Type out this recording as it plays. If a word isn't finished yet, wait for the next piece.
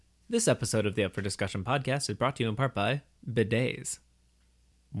This episode of the Up for Discussion podcast is brought to you in part by bidets.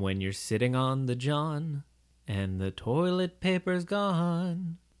 When you're sitting on the john and the toilet paper's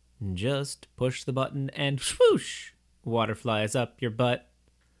gone, just push the button and swoosh, water flies up your butt.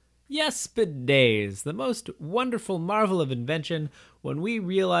 Yes, bidets, the most wonderful marvel of invention when we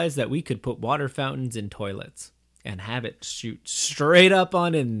realized that we could put water fountains in toilets and have it shoot straight up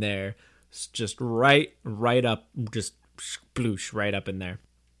on in there. Just right up, just sploosh right up in there.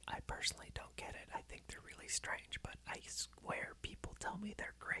 I personally don't get it. I think they're really strange, but I swear people tell me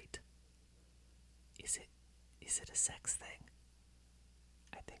they're great. Is it a sex thing?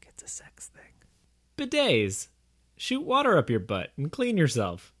 I think it's a sex thing. Bidets. Shoot water up your butt and clean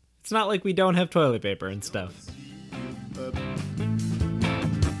yourself. It's not like we don't have toilet paper and stuff.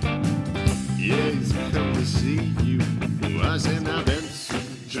 Yeah, he's come to see you. I say now, Benson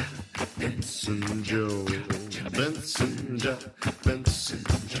Joe, Benson Joe, Benson Joe, Benson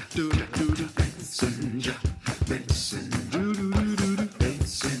Joe, do-do-do-do, Benson Joe, Benson, do-do-do-do-do,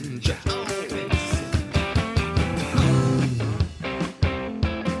 Benson Joe.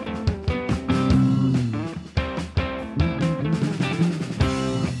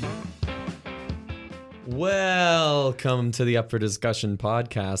 Welcome to the Up for Discussion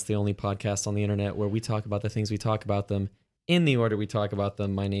podcast, the only podcast on the internet where we talk about the things we talk about them in the order we talk about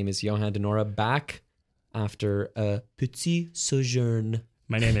them. My name is Johan Denora, back after a petit sojourn.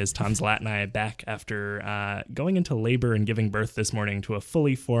 My name is Tom Zlatni, back after going into labor and giving birth this morning to a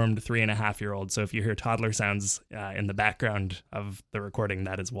fully formed 3.5-year-old. So if you hear toddler sounds in the background of the recording,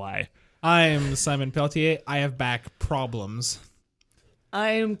 that is why. I'm Simon Peltier. I have back problems.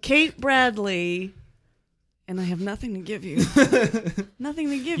 I'm Kate Bradley, and I have nothing to give you. Nothing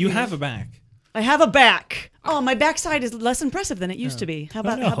to give you. You have a back. I have a back. Oh, my backside is less impressive than it used to be. How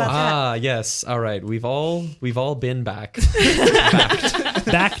about that? Ah, yes. All right. We've all been back.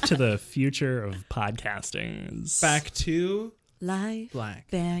 Back to the future of podcasting. Back to Life. black.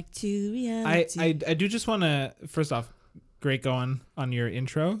 Back to reality. I do just want to, first off, great going on your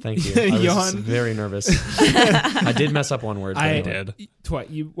intro. Thank you. I was Johan. very nervous. I did mess up one word. but I anyway. did.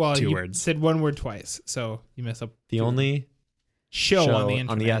 You Two words. said one word twice, so you messed up. The only show on the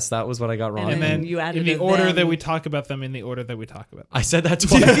internet. yes, that was what I got wrong. And then you added in the a order them. that we talk about them, in the order that we talk about them. I said that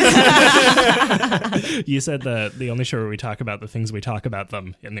twice. You said the only show where we talk about the things we talk about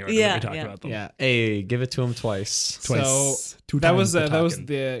them in the order Yeah, that we talk yeah. about them. Yeah. Hey, give it to him twice. Twice. So Two that times was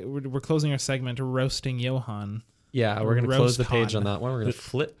the we're closing our segment roasting Johan. Yeah, we're going to close the page Roast on that one. We're going to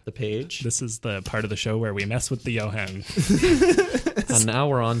flip the page. This is the part of the show where we mess with the Johan. And now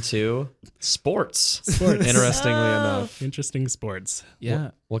we're on to sports. Interestingly enough. Interesting sports.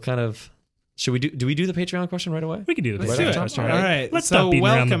 Yeah. What kind of... Should we do we do the Patreon question right away? We can do the Let's Right do on it. top. All right. Let's so stop beating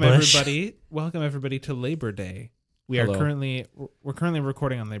around the welcome bush. everybody to Labor Day. Hello. We're currently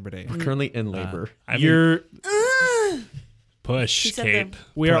recording on Labor Day. We're currently in labor. I mean, You're push, said Kate. that.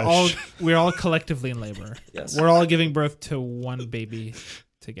 we're all collectively in labor. Yes. We're all giving birth to one baby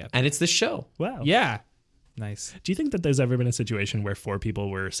together. And it's this show. Wow. Yeah. Nice. Do you think that there's ever been a situation where 4 people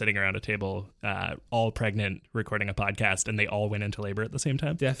were sitting around a table, all pregnant, recording a podcast, and they all went into labor at the same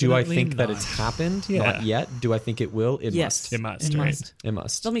time? Definitely Do I think that not. it's happened? Yeah. Not yet. Do I think it will? It Yes. must. It must, It right? must. It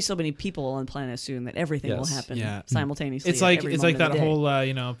must. There'll be so many people on the planet soon that everything will Yes. happen Yeah. simultaneously. It's at like every it's like moment that of the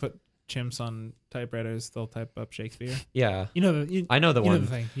day. whole put chimps on typewriters, they'll type up Shakespeare. Yeah. You know the I know the you know one. the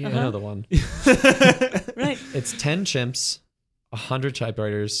thing. Yeah. I know the one. Right. It's 10 chimps, 100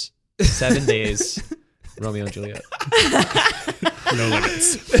 typewriters, 7 days, Romeo and Juliet. No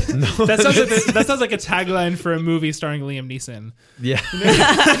limits. No. That sounds like a tagline for a movie starring Liam Neeson. Yeah.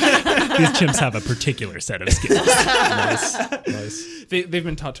 These chimps have a particular set of skills. Nice. They've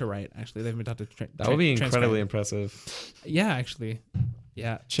been taught to write. Actually, they've been taught to. That would be incredibly transcribe. impressive. Yeah, actually.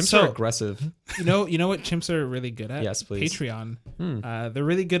 Yeah. Chimps So, are aggressive. You know what chimps are really good at? Yes, please. Patreon. They're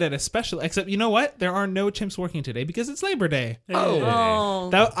really good at except you know what? There are no chimps working today because it's Labor Day. Oh.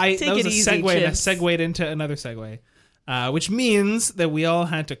 That Take was it a easy, segue, and I chimps. segued into another segue. Which means that we all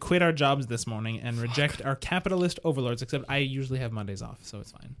had to quit our jobs this morning and reject our capitalist overlords, except I usually have Mondays off, so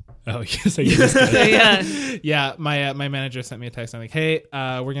it's fine. Oh, so you just So, yeah. Yeah, my manager sent me a text. I'm like, hey,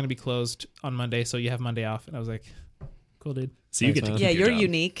 we're going to be closed on Monday, so you have Monday off. And I was like, cool, dude. So you Thanks, get to man. keep Yeah, your you're job.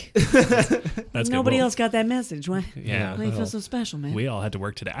 unique. That's Nobody good. else got that message. Why? Yeah. Why you feel so special, man? We all had to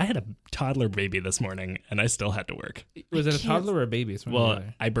work today. I had a toddler baby this morning, and I still had to work. Was it a can't- toddler or a baby? It's one or Well, the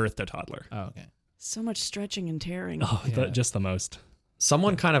other. I birthed a toddler. Oh, okay. So much stretching and tearing. Oh, Yeah. just the most.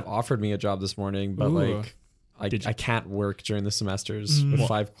 Someone kind of offered me a job this morning, but Ooh. like Did you- I can't work during the semesters with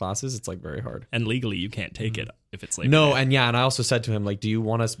 5 classes. It's like very hard. And legally, you can't take it if it's Labor No, Day. and I also said to him, like, do you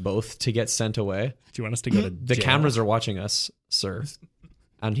want us both to get sent away? Do you want us to go to The jail? cameras are watching us, sir.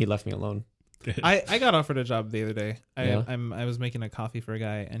 and he left me alone. I got offered a job the other day. Yeah. I was making a coffee for a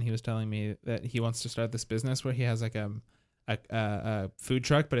guy, and he was telling me that he wants to start this business where he has like a food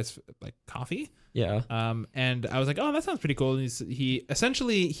truck, but it's like coffee. Yeah. And I was like, oh, that sounds pretty cool. And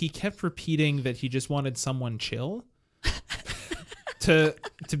he kept repeating that he just wanted someone chill to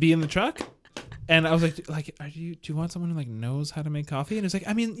be in the truck. And I was like, do you want someone who like knows how to make coffee? And he's like,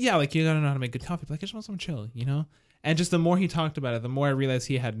 I mean, yeah, like you gotta know how to make good coffee, but like I just want someone chill, you know? And just the more he talked about it, the more I realized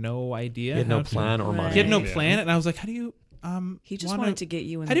he had no idea. He had no how to- plan or Right. marketing. He had no Yeah. plan, and I was like, how do you He just wanna- wanted to get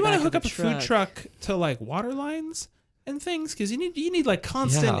you in how do you want to hook up a food truck to like water lines and things? Because you need like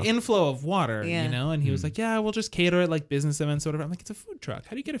constant Yeah. inflow of water, Yeah. you know. And he was like, yeah, we'll just cater at like business events or whatever. I'm like, it's a food truck.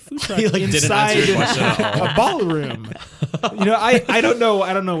 How do you get a food truck He, like, didn't inside answer your question at all. a ballroom? You know, I don't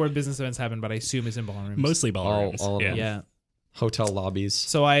know where business events happen, but I assume it's in ballrooms. Mostly ballrooms. all of them. yeah. Hotel lobbies.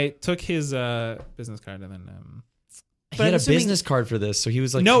 So I took his business card and then. He But had I'm a assuming- business card for this, so he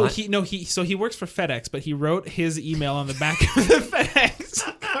was like, he works for FedEx, but he wrote his email on the back of the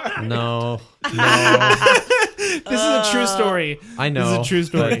FedEx card. no. This is a true story. I know. This is a true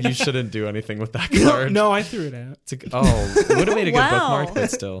story. But you shouldn't do anything with that No, card. no, I threw it out. It would have made a good Wow. bookmark,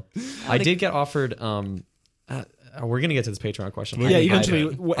 but still. I did get offered. We're gonna get to this Patreon question. Yeah, I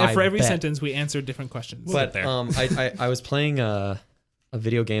eventually, bet. for every bet. sentence, we answered different questions. But there. I was playing a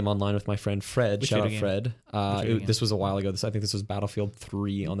video game online with my friend Fred. Which Shout out video Fred. video game? This was a while ago. I think this was Battlefield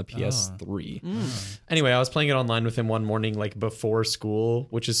 3 on the Oh. PS3. Anyway, I was playing it online with him one morning, like before school,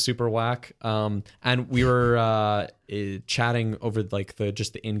 which is super whack. And we were chatting over like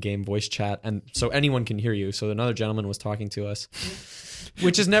the in-game voice chat, and so anyone can hear you. So another gentleman was talking to us,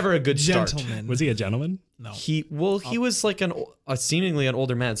 which is never a good start. Gentlemen. Was he a gentleman? No. He was like seemingly an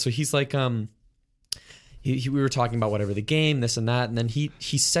older man. So he's like we were talking about whatever the game, this and that, and then he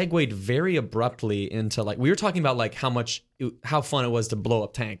segued very abruptly into like we were talking about like how fun it was to blow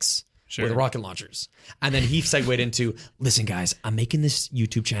up tanks Sure. with rocket launchers, and then he segued into, listen guys, I'm making this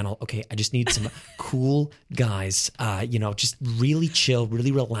YouTube channel. Okay, I just need some cool guys, just really chill,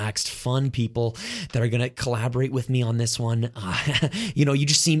 really relaxed, fun people that are gonna collaborate with me on this one. You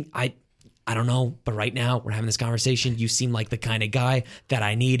just seem I don't know, but right now we're having this conversation. You seem like the kind of guy that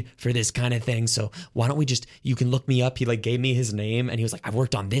I need for this kind of thing. So why don't we you can look me up. He like gave me his name and he was like, I've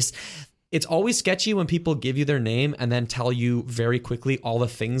worked on this. It's always sketchy when people give you their name and then tell you very quickly all the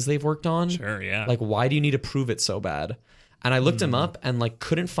things they've worked on. Sure, yeah. Like, why do you need to prove it so bad? And I looked him up and like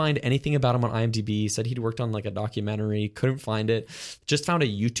couldn't find anything about him on IMDb. Said he'd worked on like a documentary, couldn't find it. Just found a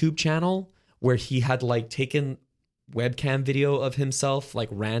YouTube channel where he had like taken webcam video of himself like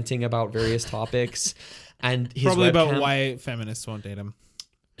ranting about various topics, and his Probably webcam, about why feminists won't date him.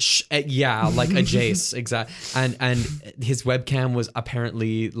 like a Jace, exactly. And his webcam was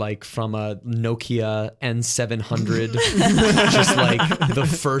apparently like from a Nokia N700, just like the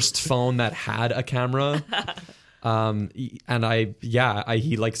first phone that had a camera. And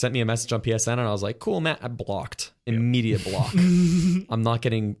he like sent me a message on PSN, and I was like, cool, man. I blocked, immediate block. I'm not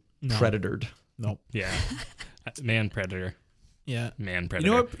getting predatored. Nope. Yeah. Man predator. Yeah. Man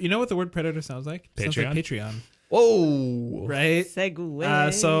predator. You know what the word predator sounds like? Sounds like Patreon. Whoa. Right?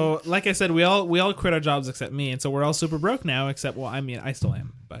 Segue. So like I said, we all quit our jobs except me, and so we're all super broke now, except I still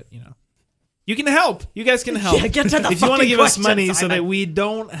am, but you can help. You guys can help. Yeah, get to the if you want to fucking give us questions, money so Simon. that we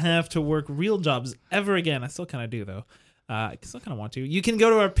don't have to work real jobs ever again. I still kind of do though. I still kind of want to. You can go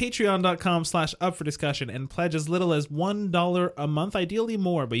to our patreon.com/up4discussion and pledge as little as $1 a month, ideally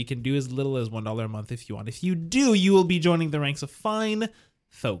more, but you can do as little as $1 a month if you want. If you do, you will be joining the ranks of fine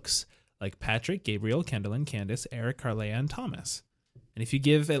folks like Patrick, Gabriel, Kendall, Candace, Eric, Carlea, and Thomas. And if you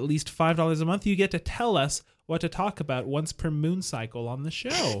give at least $5 a month, you get to tell us what to talk about once per moon cycle on the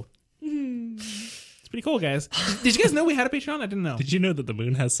show. It's pretty cool, guys. Did you guys know we had a Patreon? I didn't know. Did you know that the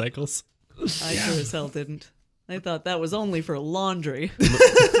moon has cycles? I sure as hell didn't. I thought that was only for laundry.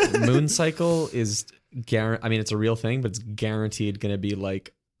 Moon cycle is it's a real thing, but it's guaranteed going to be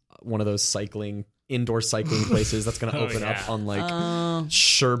like one of those indoor cycling places that's going to open up on like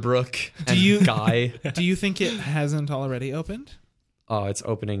Sherbrooke and Guy. Do you think it hasn't already opened? Oh, it's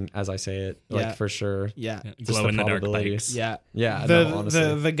opening as I say it, like Yeah. for sure. Yeah. Just Glow the in the dark probability. bikes. Yeah. Yeah, The, no,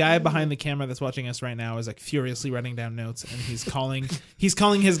 honestly. the guy behind the camera that's watching us right now is like furiously writing down notes, and he's calling his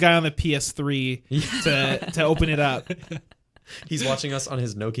guy on the PS3 to open it up. He's watching us on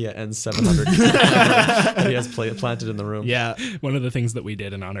his Nokia N700 that he has planted in the room. Yeah. One of the things that we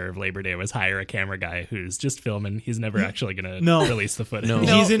did in honor of Labor Day was hire a camera guy who's just filming. He's never actually going to No. release the footage. No.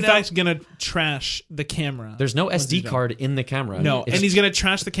 He's in fact going to trash the camera. There's no Once he's SD done. card in the camera. No, It's- and he's going to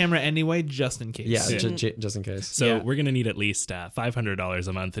trash the camera anyway, just in case. yeah, just in case. So Yeah. we're going to need at least $500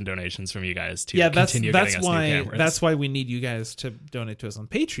 a month in donations from you guys to that's continue getting us new why cameras. that's why we need you guys to donate to us on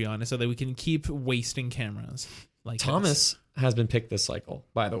Patreon, so that we can keep wasting cameras. Like Thomas has been picked this cycle,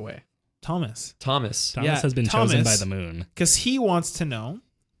 by the way. Thomas, Thomas. Thomas Yeah, has been Thomas. chosen by the moon. because he wants to know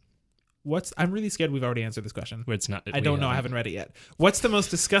what's. I'm really scared we've already answered this question. It's not. I don't know. I haven't read it yet. What's the most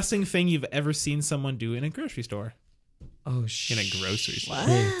disgusting thing you've ever seen someone do in a grocery store? Oh, in a grocery store.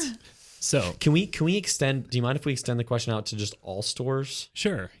 What? So Can we extend? Do you mind if we extend the question out to just all stores?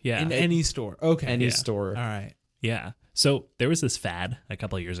 sure, yeah, In any store. Okay. Any Yeah. store. All right. yeah. So there was this fad a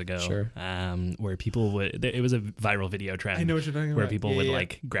couple of years ago, Sure. where people would. It was a viral video trend. I know what you're talking where about. people Yeah, would yeah.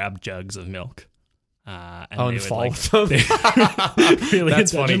 like grab jugs of milk. And Oh, they and would, fall like, with them. really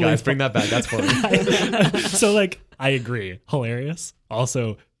That's funny, intentionally guys. Bring that back. That's funny. So like, I agree, hilarious.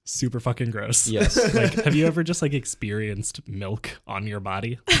 Also, super fucking gross. Yes. Like, have you ever just like experienced milk on your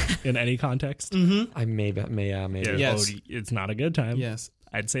body in any context? I maybe. Yeah. Yes. Oh, it's not a good time. Yes.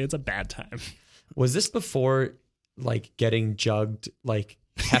 I'd say it's a bad time. Was this before, like, getting jugged, like,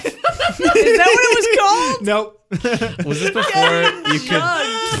 Is that what it was called? Nope. was this before you could?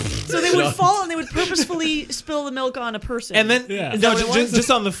 Jugged. So they would fall and they would purposefully spill the milk on a person. And then Yeah. no, Is that what it was?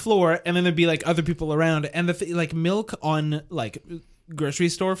 just on the floor, and then there'd be like other people around, and like milk on like grocery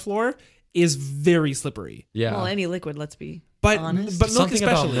store floor is very slippery. Yeah. well, any liquid, let's be But honest. milk Something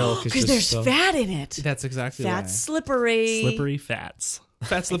about especially. milk is Because just there's so, fat in it. That's exactly That's why. slippery. Slippery fats.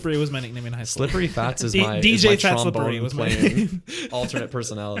 Fat Slippery was my nickname in high school. Slippery Fats is D- my DJ is my Fat trombone Slippery was my playing alternate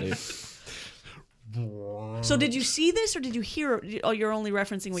personality. So did you see this or did you hear it? Oh, you're only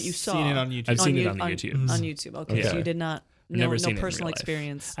referencing what you saw. Seen it on YouTube. I've seen it You- on the YouTube. On YouTube. Okay, Okay. so you did not. I've No, never seen it no in personal real life.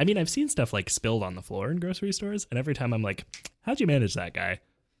 experience. I mean, I've seen stuff like spilled on the floor in grocery stores, and every time I'm like, how'd you manage that, guy?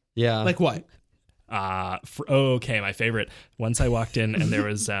 Yeah. Like what? Okay, my favorite. Once I walked in and there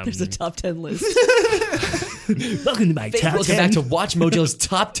was There's a top 10 list. welcome to my top Welcome back to Watch Mojo's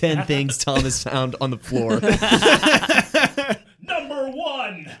top 10 things Thomas found on the floor. number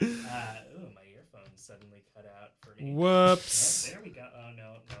one. My earphones suddenly cut out for me. Whoops. There we go. Oh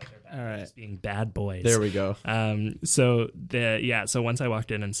no, they're back. All right. Just being bad boys. There we go. So once I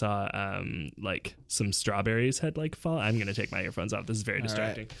walked in and saw like some strawberries had like fall. I'm gonna take my earphones off. This is very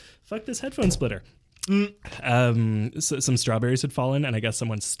distracting. Fuck this headphone splitter. So some strawberries had fallen, and I guess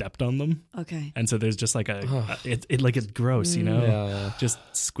someone stepped on them, Okay. and so there's just like it's gross, you know, Yeah. just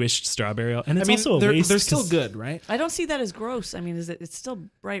squished strawberry, and it's I mean, also a they're waste. still 'cause- good, right? I don't see that as gross. I mean, it's still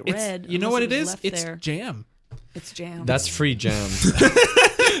bright It's, red. you know unless what it it was is? left It's there. jam. It's jam. That's free jam.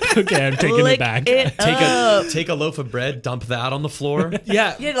 Okay, I'm taking Lick it back. Take a loaf of bread, dump that on the floor.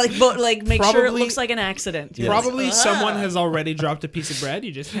 Yeah. Yeah, like make sure it Probably- looks like an accident. Yes. Probably Ah. someone has already dropped a piece of bread.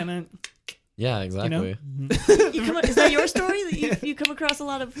 You just kind of. Yeah, exactly. Is that your story that you come across a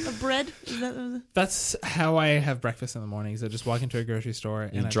lot of bread? Is that, That's how I have breakfast in the mornings. I just walk into a grocery store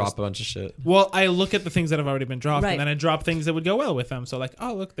and You I drop just- a bunch of shit. Well, I look at the things that have already been dropped, Right. and then I drop things that would go well with them. So, like,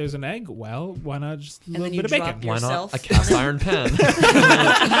 oh, look, there's an egg. Well, why not just a And little then you bit of drop bacon? Why yourself. not a cast iron pan?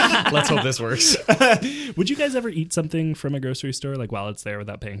 Let's hope this works. Would you guys ever eat something from a grocery store like while it's there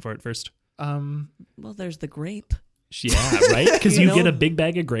without paying for it first? well, there's the grape. Yeah, right. Because You you know? get a big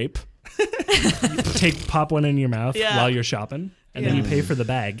bag of grape, pop one in your mouth Yeah. while you're shopping, and then you Yeah. pay for the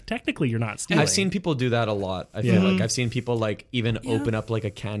bag. Technically, you're not stealing. I've seen people do that a lot. I feel Yeah. like I've seen people like even open up like a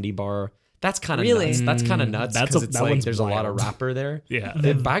candy bar. That's kind of Really? nuts. That's kind of nuts That's because a- it's that like one's there's a lot of wild. wrapper there. Yeah.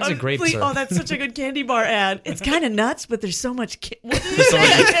 The bags of grapes Please- are oh, that's such a good candy bar ad. It's kind of nuts, but there's so much. What did you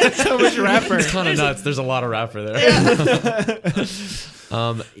say? So much wrapper. it's kind of nuts. There's a lot of wrapper there.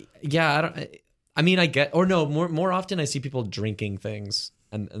 Yeah, I don't. I mean, I get, or no, more often I see people drinking things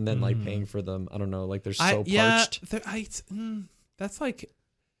and then like paying for them. I don't know, like they're so parched. That's like,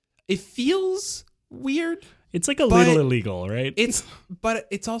 it feels weird. It's like a But- little illegal, right? But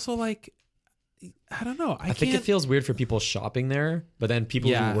it's also like, I don't know. I think it feels weird for people shopping there, but then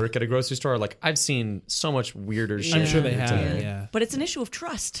people Yeah. who work at a grocery store are like, I've seen so much weirder shit. I'm sure they Yeah. have. today. Yeah. But it's an issue of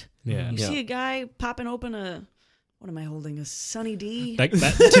trust. yeah. You Yeah. see a guy popping open what am I holding? A Sunny D? That,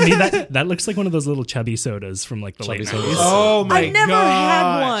 to me, that looks like one of those little chubby sodas from like the Chubby late sodas. 90s. Oh my I've never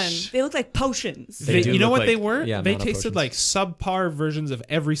had one. gosh. They look like potions. They do You know look what like- they were? yeah, they mana tasted potions. like subpar versions of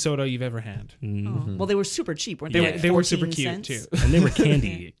every soda you've ever had. Oh. Well, they were super cheap, weren't They they? were, they were 14 super cute cents? too. And they were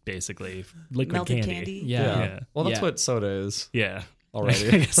candy, basically. Liquid Melted candy. candy. Yeah. Yeah. Well, that's Yeah. what soda is Yeah. already.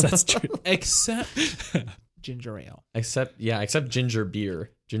 I guess that's true. Except ginger ale. Except ginger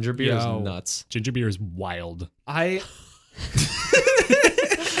beer. Ginger beer Yo. is nuts. Ginger beer is wild.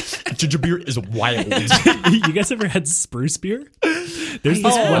 Ginger beer is wild. You guys ever had spruce beer? There's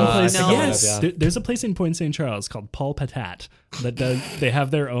this have. one place. No. Yes, Yeah. there's a place in Point St. Charles called Paul Patat that does. They have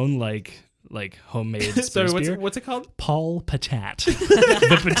their own like homemade Sorry, spruce beer. what's it called? Paul Patat,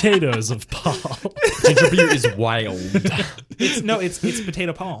 the potatoes of Paul. Ginger beer is wild. It's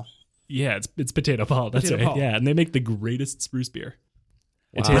Potato Paul. Yeah, it's Potato Paul. That's Potato right. Paul. Yeah, and they make the greatest spruce beer.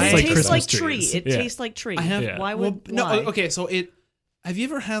 It Wow. tastes It like tastes Christmas like tree. trees. It Yeah. tastes like tree. I have. Yeah. Why Well, would no? why? Okay, so have you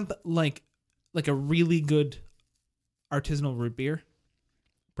ever had like a really good artisanal root beer?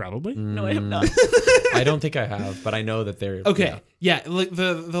 Probably. No, I have not. I don't think I have, but I know that they're Okay, yeah, like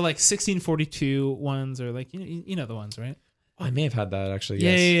the like 1642 ones, or like you know the ones, right? Oh, I may have had that actually.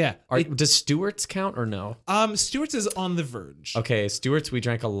 Yeah, Yes. yeah. Does Stewart's count or no? Stewart's is on the verge. Okay, Stewart's we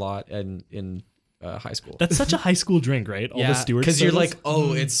drank a lot in high school. That's such a high school drink, right? All Yeah. the Stewart's Because you're sodas? like,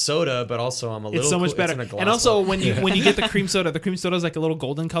 oh, it's soda, but also I'm a little. It's so much cool- better. in a glass And also bottle. when you get the cream soda is like a little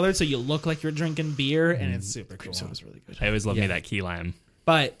golden colored, so you look like you're drinking beer, and it's super cool. soda's really good. I always love Yeah. me that key lime.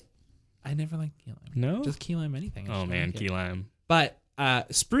 But I never like key lime. No? Just key lime anything. I Oh just man, like it. key lime. But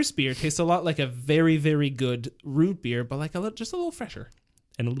spruce beer tastes a lot like a very, very good root beer, but like just a little fresher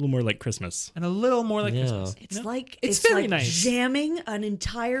And a little more like Christmas. and a little more like Yeah. Christmas. It's You know? like It's very like nice. jamming an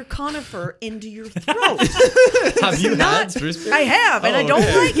entire conifer into your throat. Have you not- had Spruce beer? I have, and I Oh, don't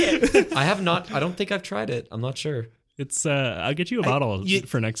okay. like it. I have not. I don't think I've tried it. I'm not sure. It's I'll get you a bottle you-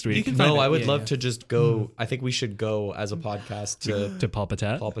 for next week. you can find No, it. I would Yeah, love yeah. to just go. I think we should go as a podcast to Paul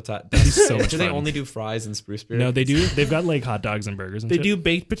Patat. Paul Patat. so much Do they fun. only do fries and spruce beer? No, they do. They've got like hot dogs and burgers. And They shit. do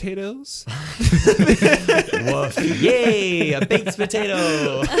baked potatoes. Woof. Yay, a baked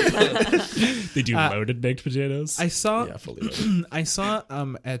potato. They do loaded baked potatoes. I saw Yeah, fully loaded. I saw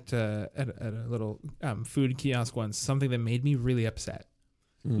at a little food kiosk once something that made me really upset.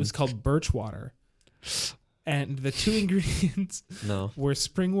 It was called birch water. And the two ingredients No. were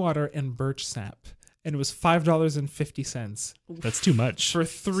spring water and birch sap. And it was $5.50 That's too much. for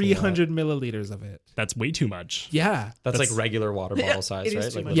 300 milliliters of it. That's way too much. Yeah. That's like regular water bottle size, it is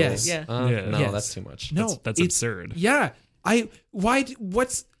right? too Like much. little- Yes. Yeah. Yeah. No, Yes. that's too much. No, That's it's- absurd. Yeah.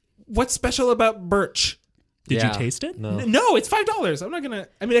 What's special about birch? Did Yeah. you taste it? No. No, it's $5. I'm not gonna.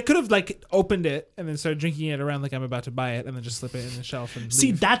 I mean, I could have like opened it and then started drinking it around like I'm about to buy it, and then just slip it in the shelf and See,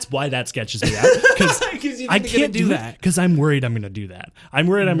 leave. that's why that sketches me out. Because you I think they're can't gonna do that. Because I'm worried I'm going to do that. I'm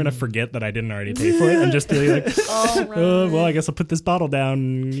worried I'm going to forget that I didn't already pay for it and just be like, All right. well, I guess I'll put this bottle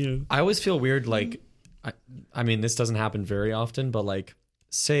down. You know. I always feel weird. Like, I mean, this doesn't happen very often, but like,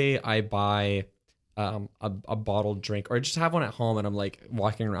 say I buy a bottled drink or I just have one at home and I'm like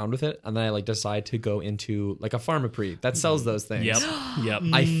walking around with it, and then I like decide to go into like a Pharmaprix that sells those things. Yep.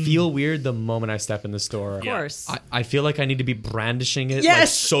 I feel weird the moment I step in the store. Of course. I feel like I need to be brandishing it like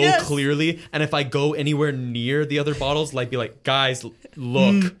Yes, so yes. clearly, and if I go anywhere near the other bottles, like be like, guys,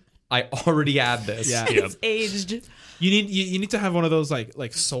 look, I already had this. Yeah. It's aged. You need to have one of those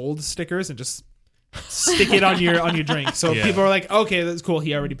like sold stickers and just stick it on your drink. So Yeah. people are like, okay, that's cool.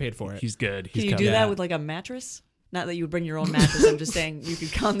 He already paid for it. He's good. Can He's you coming. do Yeah. that with like a mattress? Not that you would bring your own mattress. I'm just saying you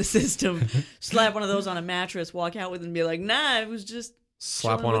could con the system, slap one of those on a mattress, walk out with it, and be like, nah, it was just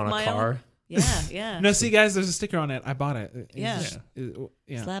Slap chilling one with on a my car. own- Yeah, yeah. No, see, guys, there's a sticker on it. I bought it. It's Yeah. just-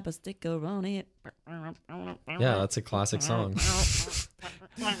 yeah. Slap a sticker on it. Yeah, that's a classic song.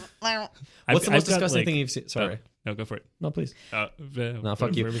 I've- What's the I've most got, disgusting like- thing you've seen? Sorry. No, go for it. No, please. No,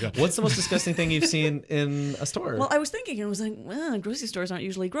 fuck you. Where we go? What's the most disgusting thing you've seen in a store? Well, I was thinking, and I was like, well, grocery stores aren't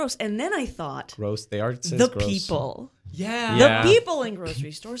usually gross. And then I thought, Gross. They are. It says the gross. people. Yeah. Yeah. The people in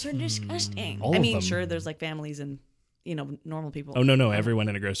grocery stores are disgusting. All I of mean, them. sure, there's like families and, normal people. Oh no! Everyone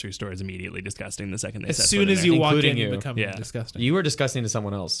in a grocery store is immediately disgusting the second they As set soon foot in as there. you walk Including in, you you. become Yeah. disgusting. You were disgusting to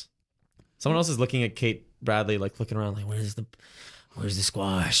someone else. Someone else is looking at Kate Bradley, like looking around, like, where's the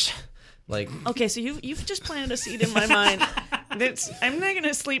squash? Like, Okay, so you've just planted a seed in my mind. I'm not going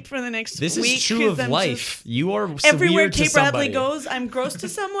to sleep for the next this week. is true 'cause of I'm life. just- You are Everywhere weird to Kate Bradley somebody. goes, I'm gross to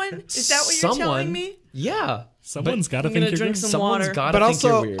someone. Is that what you're telling me? Yeah. Someone's got to I'm think gonna you're drink gross. some Someone's water. got to But think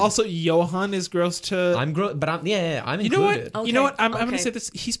you're also, weird. also Johan is gross to. I'm gross, but I'm you know what? included. Okay, You know what? I'm going okay. to say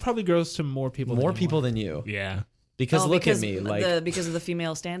this. He's probably gross to more people. More than people Johan. than you. Yeah. Because Oh, look because at me, like because of the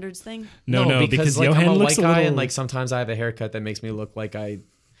female standards thing. No, because like, Johan I'm a looks white a guy, little, and like sometimes I have a haircut that makes me look like I,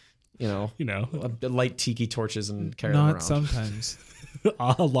 a light tiki torches and carry them Not around. sometimes.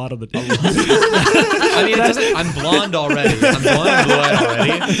 a lot of the time. I mean, it doesn't. I'm blonde already. I'm blonde and blue-eyed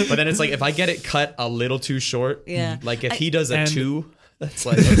already. But then it's like if I get it cut a little too short. Yeah. Like if he does a And- 2, that's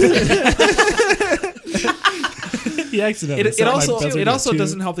like. He accidentally. It set my also buzzer it to also 2.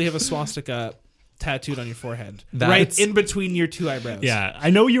 doesn't help that you have a swastika tattooed on your forehead, That's- right in between your two eyebrows. Yeah, I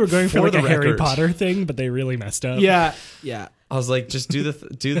know you were going for For like the a Harry record. Potter thing, but they really messed up. yeah. I was like, just do the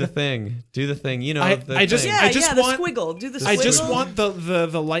thing, do the thing. You know, I the just- thing. Yeah, I just the want- squiggle. Do the squiggle. I just want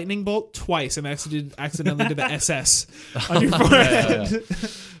the lightning bolt twice, and accidentally did the SS on your forehead.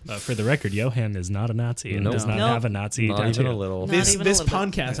 For the record, Johan is not a Nazi and Nope. does not Nope. have a Nazi not tattoo. even a little. Not This even a this little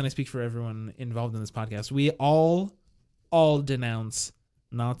bit. podcast, and I speak for everyone involved in this podcast, we all denounce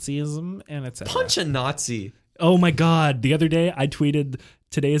Nazism and etc. Punch a Nazi. Oh my God! The other day, I tweeted,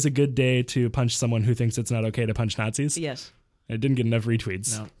 "Today is a good day to punch someone who thinks it's not okay to punch Nazis." Yes. I didn't get enough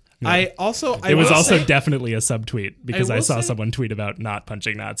retweets. No. No. I It was will also say- definitely a subtweet because I I, will saw say- someone tweet about not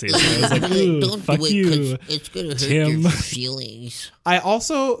punching Nazis. And I was like, "Ooh, Don't fuck do it you." 'cause it's gonna hurt Tim. your feelings. I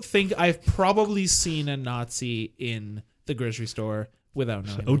also think I've probably seen a Nazi in the grocery store without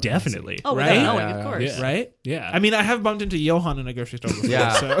knowing. Oh, they were a Nazi. definitely. Oh, Right? without knowing, Yeah, of yeah, course. yeah. Right? Yeah. I mean, I have bumped into Johan in a grocery store before.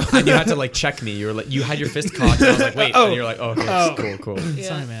 Yeah, So. and you had to like check me. You were like, you had your fist cocked. And I was like, wait, and you're like, oh, okay, cool. Yeah.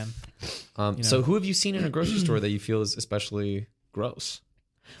 Sorry, man. So, who have you seen in a grocery store that you feel is especially gross?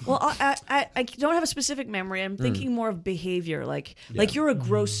 Well, I don't have a specific memory. I'm thinking more of behavior, like you're a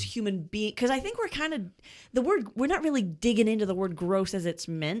gross human being. Because I think we're kind of we're not really digging into the word gross as it's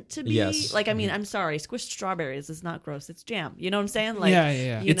meant to be. Yes. Like, I mean, I'm sorry, squished strawberries is not gross. It's jam. You know what I'm saying? Like,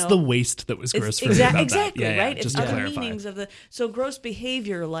 Yeah. you It's know, the waste that was gross it's for me about exactly that. Yeah, right. just It's to other clarify. meanings of the gross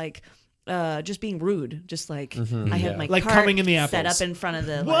behavior, like just being rude. Just like I have my Like cart coming in the set apples. up in front of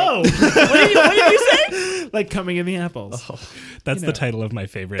the. Whoa! What did you say? Like coming in the apples. That's the title of my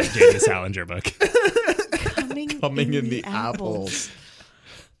favorite J.D. Salinger book. Coming in the apples.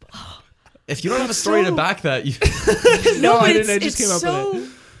 If you don't have a story to back that, you No, I it's, didn't. I just it's came up so, with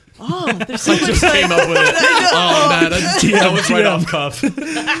it. Oh, there's so much just like, came up with it. Oh man, that was right off cuff.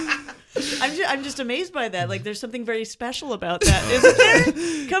 I'm just amazed by that. Like, there's something very special about that, isn't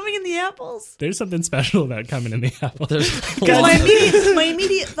there? Coming in the apples. There's something special about coming in the apple. Well, my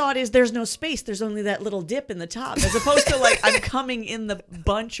immediate thought is there's no space. There's only that little dip in the top, as opposed to like I'm coming in the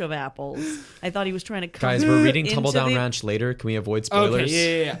bunch of apples. I thought he was trying to come. Guys, we're reading into Tumble Down the- Ranch later. Can we avoid spoilers?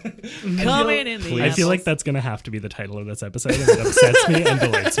 Okay, yeah. Coming in the Please. I feel like apples. that's going to have to be the title of this episode, and it upsets me and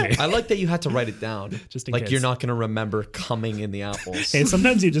delights me. I like that you had to write it down. Just in like case. you're not going to remember coming in the apples. Hey,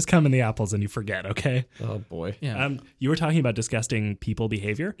 sometimes you just come in the apples and you forget, okay? Oh boy. Yeah. You were talking about disgusting people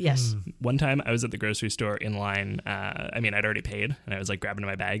behavior. Yes. One time I was at the grocery store in line. I'd already paid, and I was like grabbing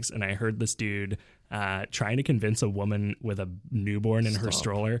my bags, and I heard this dude trying to convince a woman with a newborn in her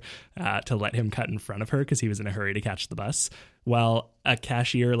stroller to let him cut in front of her because he was in a hurry to catch the bus. While a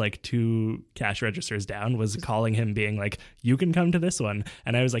cashier, like 2 cash registers down, was calling him, being like, "You can come to this one."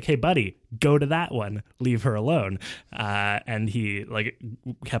 And I was like, "Hey, buddy, go to that one. Leave her alone." And he like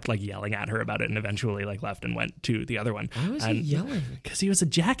kept like yelling at her about it, and eventually like left and went to the other one. Why was he yelling? Because he was a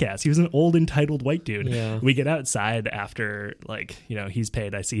jackass. He was an old entitled white dude. Yeah. We get outside after he's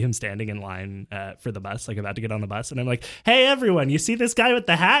paid. I see him standing in line for the bus, like about to get on the bus, and I'm like, "Hey, everyone! You see this guy with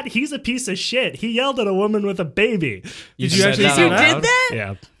the hat? He's a piece of shit. He yelled at a woman with a baby." Did you actually that see out that? loud? Did that?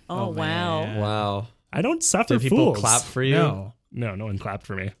 Yeah. Oh, wow. Wow. I don't suffer Did people fools. clap for you? No. No, no one clapped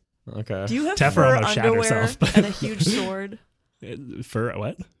for me. Okay. Do you have Teffer fur almost shat underwear herself, but- and a huge sword? For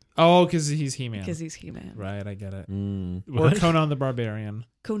what? Oh, because he's He-Man. Because he's He-Man. Right, I get it. Mm. Or What? Conan the Barbarian.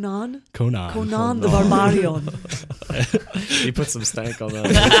 Conan? Conan. Conan the Barbarian. You put some stank on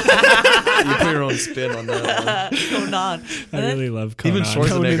that. You put your own spin on that. Conan. I really love Conan. Even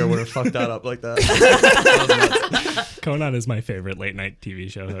Schwarzenegger would have fucked that up like that. That was nuts. Conan is my favorite late night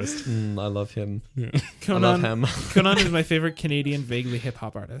TV show host. I love him. Conan, I love him. Conan is my favorite Canadian vaguely hip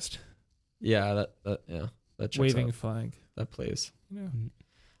hop artist. Yeah, that checks Waving out. flag. That plays.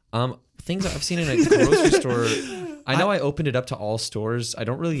 Yeah. Things I've seen in a grocery store. I know I opened it up to all stores. I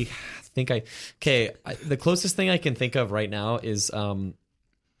don't really think the closest thing I can think of right now is on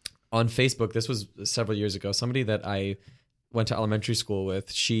Facebook. This was several years ago. Somebody that I went to elementary school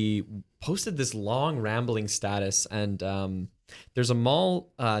with, she posted this long rambling status, and there's a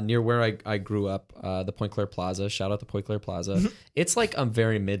mall near where I grew up, the Point Claire Plaza. Shout out to Point Claire Plaza. It's like a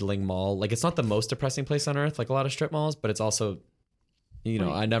very middling mall. Like, it's not the most depressing place on earth, like a lot of strip malls, but it's also,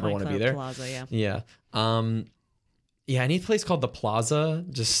 I never want to be there. Plaza, yeah. Yeah. Yeah, any place called the Plaza,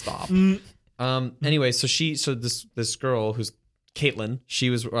 just stop. Anyway, so this girl who's Caitlin, she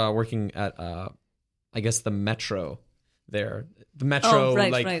was working at I guess the Metro there. The Metro Oh,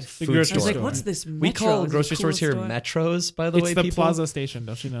 right. like The food grocery I store. was like, store. what's this? We Metro? call Is it grocery a cool stores here store? metros, by the It's way, the people. Plaza Station.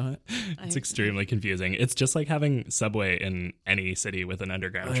 Don't you know it? It's extremely confusing. It's just like having subway in any city with an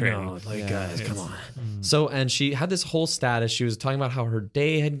underground train. guys, come on. So, and she had this whole status. She was talking about how her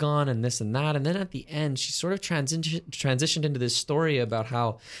day had gone and this and that. And then at the end, she sort of transitioned into this story about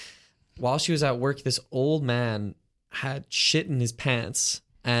how while she was at work, this old man had shit in his pants,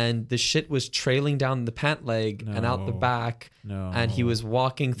 and the shit was trailing down the pant leg and out the No. back. No. And he was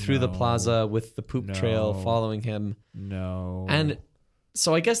walking through the No. plaza with the poop trail No. following him. No. And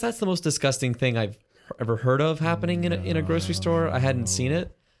so I guess that's the most disgusting thing I've ever heard of happening in a grocery store. I hadn't seen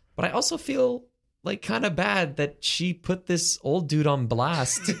it, but I also feel like kind of bad that she put this old dude on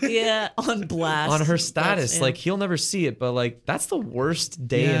blast Yeah, on blast. on her status. That's- yeah. Like he'll never see it, but like that's the worst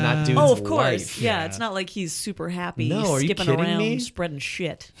day in that Yeah. dude's Oh, of course. life. Yeah, Yeah. it's not like he's super happy No, are you skipping kidding around me? spreading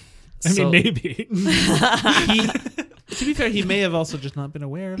shit. I mean, So- maybe. To be fair, he may have also just not been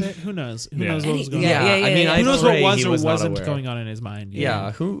aware of it. Who knows? Who Yeah. knows what was going Yeah, on? Yeah, yeah, I mean, yeah. I Who knows what pray was he or was not wasn't aware. going on in his mind?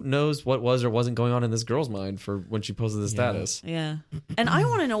 Yeah, who knows what was or wasn't going on in this girl's mind for when she posted the status? Yeah, and I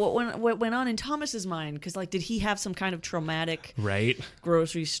want to know what went on in Thomas's mind, because like, did he have some kind of traumatic Right?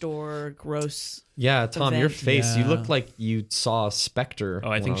 grocery store gross? Yeah, Tom, your Event. face, you Yeah. looked like you saw a specter. Oh,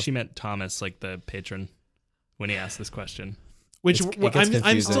 I when think was- she meant Thomas, like the patron, when he asked this question. Which It gets I'm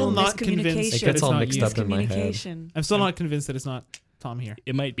confusing. still Oh, not convinced miscommunication. that It gets it's all not mixed you. up in my head. Communication. I'm still not convinced that it's not Tom here.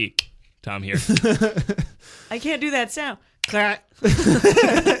 It might be Tom here. I can't do that sound. Clack.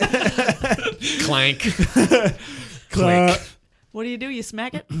 clank. Clink. What do? You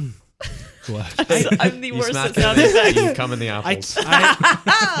smack it? What? I'm the You worst smack at sound it, effects. you come in the apples.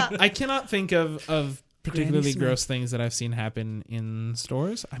 I cannot think of particularly Granny Smith. gross things that I've seen happen in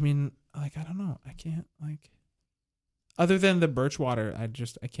stores. I mean, like, I don't know. I can't, like, other than the birch water, I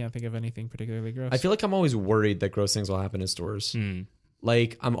can't think of anything particularly gross. I feel like I'm always worried that gross things will happen in stores. Hmm.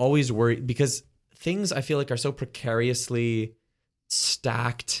 Like I'm always worried because things I feel like are so precariously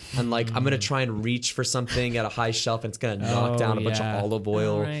stacked, and like I'm gonna try and reach for something at a high shelf and it's gonna knock Oh, doan a bunch yeah. of olive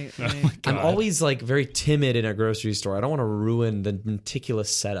oil. Oh, right, right. I'm God. always like very timid in a grocery store. I don't want to ruin the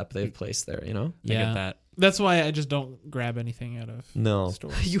meticulous setup they've placed there, you know? I get that. That's why I just don't grab anything out of No.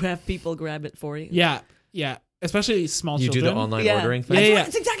 stores. You have people grab it for you. Yeah, especially small You do children. the online Yeah. ordering thing? That's Yeah, what- yeah.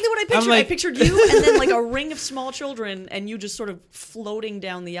 That's exactly what I pictured. like- I pictured you and then like a ring of small children, and you just sort of floating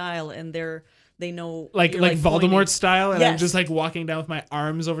down the aisle, and they know Like you're, Voldemort pointing. style, and I'm Yes. just like walking down with my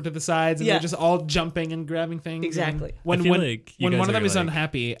arms over to the sides, and Yeah. they're just all jumping and grabbing things. Exactly. And when I feel when, like you when guys one of them are, is like-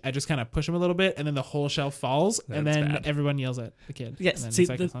 unhappy, I just kind of push him a little bit, and then the whole shelf falls, and That's then bad. everyone yells at the kid. Yes. and then See, it's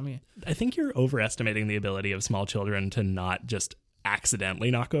like, the- it's on me. I think you're overestimating the ability of small children to not just accidentally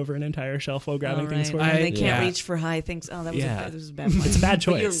knock over an entire shelf while grabbing All things right. for I- And you. they can't yeah. reach for high things. Oh, that was Yeah. that was a bad. Plan. It's a bad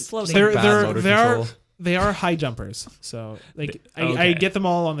But you're choice. floating. They're bad they're motor they are control. they are high jumpers, so like I Okay. get them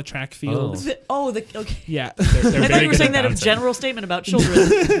all on the track field. Okay. Yeah, They're I thought very you were good saying at that a bouncing. general statement about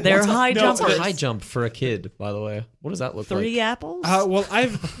children. They're high What's jumpers. a high jump for a kid, by the way? What does that look 3 like? apples. well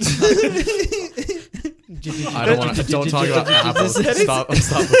I've I don't want to. Don't talk about apples. Stop with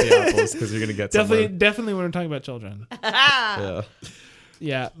the apples because you're gonna get definitely when we're talking about children. somewhere.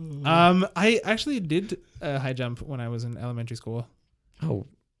 Yeah. I actually did a high jump when I was in elementary school. Yeah. Oh,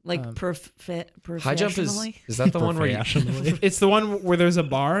 like high jump is professionally? that the one where you? Professionally. It's the one where there's a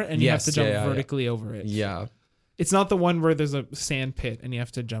bar and you have Yes, to jump yeah, yeah. vertically over it. Yeah. It's not the one where there's a sand pit and you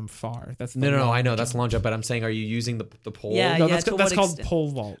have to jump far. That's the No. long I know that's jump. long jump, but I'm saying, are you using the pole? Yeah, No, yeah, that's to that's what called extent? pole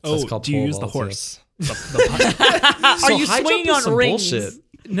vault. That's Oh, called do you pole use the vault, horse? So Are you high jump swinging is on some rings? bullshit.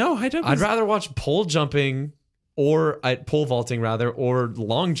 No, high jump. I'd is, rather watch pole jumping or pole vaulting rather, or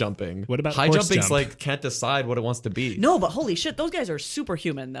long jumping. What about high horse jumping's jump? like can't decide what it wants to be. No, but holy shit, those guys are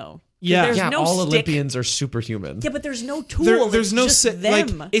superhuman though. 'Cause Yeah. there's yeah, no all stick. Olympians are superhuman. Yeah, but there's no tool. there's it's no just like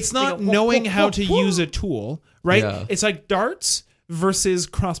them. it's not They go, knowing whoop, how whoop, to whoop, use a whoop. tool, right? Yeah. It's like darts versus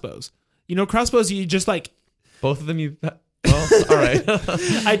crossbows. You know, crossbows you just like Both of them you. Well, all right.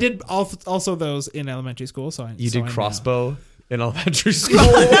 I did also those in elementary school, so I You so I did know. crossbow in elementary school.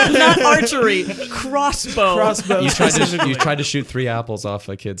 Not archery, crossbow. Crossbows. You tried to shoot 3 apples off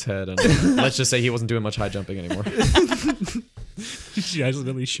a kid's head, and let's just say he wasn't doing much high jumping anymore. Did you guys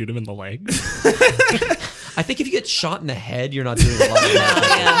really shoot him in the legs? I think if you get shot in the head, you're not doing a lot of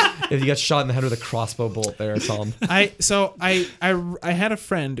damage. If you get shot in the head with a crossbow bolt, there, Tom. I had a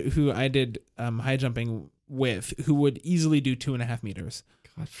friend who I did high jumping with who would easily do 2.5 meters,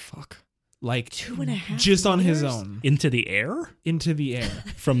 God, fuck. like 2.5 just on his meters? own Into the air? into the air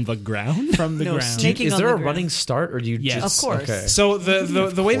From the ground? from the No, ground. snake- Taking Is on there the a ground. running start, or do you Yes. just? Of course. Okay. So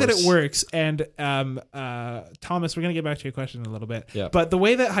the way that it course. works, and Thomas, we're gonna get back to your question in a little bit. Yeah. But the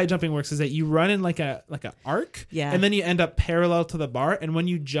way that high jumping works is that you run in like a arc, Yeah. and then you end up parallel to the bar, and when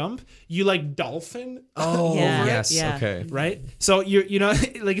you jump, you like dolphin. Oh, Yeah, yes. yeah. Okay. Right. So you're not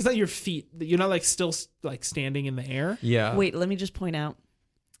like it's not your feet. You're not like still like standing in the air. Yeah. Wait, let me just point out.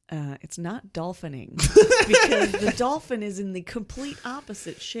 It's not dolphining because the dolphin is in the complete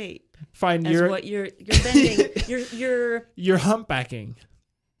opposite shape Fine. as You're what you're bending. You're you're humpbacking.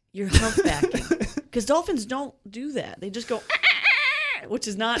 You're humpbacking. Because dolphins don't do that. They just go, which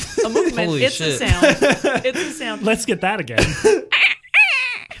is not a movement. Holy It's shit. a sound. It's a sound. Let's get that again.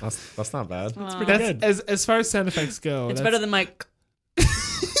 That's not bad. That's pretty That's good. as far as sound effects go. It's that's- better than my.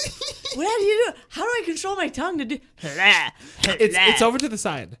 What do you do? How do I control my tongue to do? It's over to the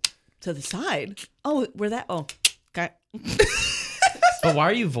side. To the side. Oh, where that? Oh, okay. But why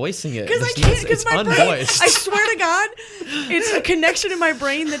are you voicing it? Because I It's- can't. Because it's my brain. unvoiced. I swear to God, it's a connection in my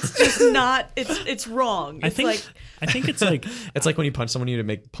brain that's just not. It's wrong. It's I think it's like It's like when you punch someone, you need to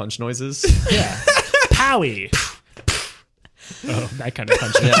make punch noises. yeah, Powie. Oh, that kind of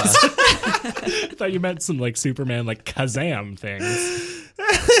punch. Yeah. I thought you meant some like Superman like Kazam things.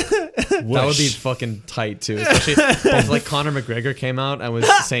 That would be fucking tight too. Especially if like Conor McGregor came out and was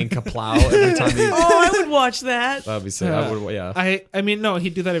saying kaplow every time he. Oh, I would watch that. That'd be sick. I would, yeah. I mean, no,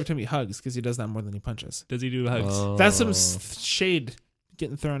 he'd do that every time he hugs because he does that more than he punches. Does he do hugs? That's some shade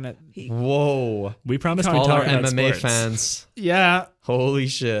getting thrown at. Whoa. We promised we'd All talk our about MMA sports. fans. Yeah. Holy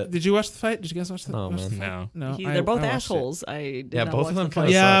shit. Did you watch the fight? Did you guys watch the? Oh, watch the man. fight? No. No. They're both I watched it. assholes. I did Yeah, not both watch of them the kinda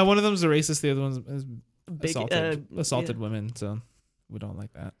fight. Yeah, suck. one of them's a racist. The other one's is Big, assaulted yeah. women. So we don't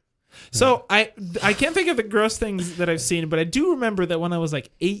like that. So I can't think of the gross things that I've seen, but I do remember that when I was like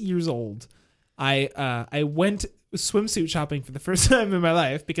 8 years old, I went swimsuit shopping for the first time in my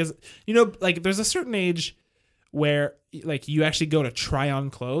life because like there's a certain age where like you actually go to try on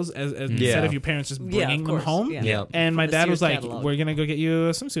clothes instead Yeah. of your parents just Yeah, of bringing them course. home. Yeah. Yeah. And my The dad Sears was like, catalog. "We're gonna go get you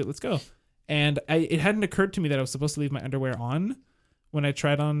a swimsuit. Let's go." And it hadn't occurred to me that I was supposed to leave my underwear on when I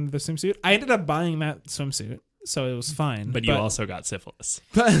tried on the swimsuit. I ended up buying that swimsuit, so it was fine. But you also got syphilis.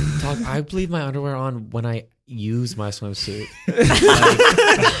 Dog, I leave my underwear on when I use my swimsuit.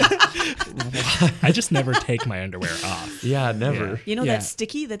 I just never take my underwear off. Yeah, never. You know Yeah. that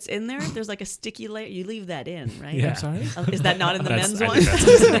sticky that's in there? There's like a sticky layer. You leave that in, right? Yeah. I'm sorry. Is that not in the men's I one? think that's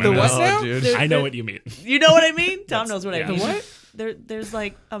the The what one. now? dude. I know what you mean. You know what I mean? Tom knows what yeah. I The mean. what? There's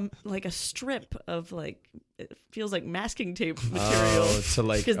like a strip of like it feels like masking tape material. Oh, to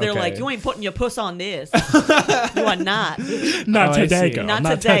like Because they're okay. like, you ain't putting your puss on this. You are not. Not Oh, I today, see. girl. Not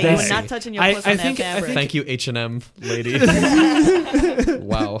today. today. You're not touching your I- puss I on think- that I fabric. Thank you, H&M lady.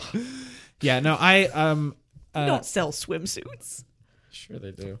 Wow. Yeah, no, You don't sell swimsuits. Sure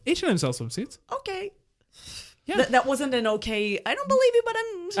they do. H&M sells swimsuits. Okay. Yeah. That wasn't an okay. I don't believe you, but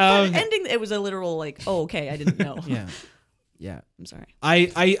I'm Okay. ending. It was a literal like, oh, okay. I didn't know. Yeah. I'm sorry.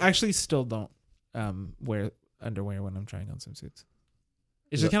 I actually still don't wear underwear when I'm trying on swimsuits.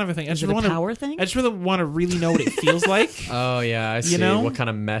 It's just kind of a thing. I Is just it a want to. power thing? I just really want to really know what it feels like. Oh yeah, I see. know? What kind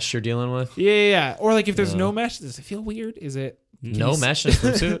of mesh you're dealing with? Yeah. Or like if there's Yeah. no mesh, does it feel weird? Is it? No mesh in a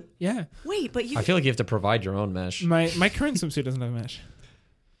swimsuit? Yeah. Wait, but you I feel like you have to provide your own mesh. My current swimsuit doesn't have mesh.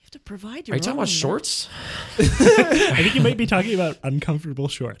 have to provide Are your you talking own. about shorts? I think you might be talking about uncomfortable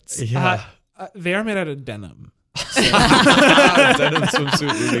shorts. Yeah. They are made out of denim. Denim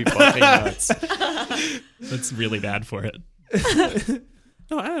swimsuit really fucking nuts. That's really bad for it.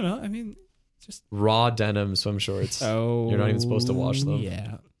 No, I don't know. I mean, Raw denim swim shorts. oh, You're not even supposed to wash them.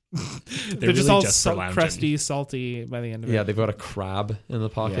 Yeah. They're just really all just for lounging. crusty, salty by the end of it. Yeah, they've got a crab in the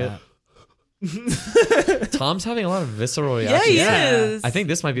pocket. Yeah. Tom's having a lot of visceral Yeah, reactions. he Yeah. is. I think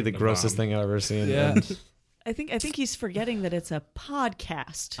this might be the The grossest bomb. thing I've ever seen. Yeah. And I think he's forgetting that it's a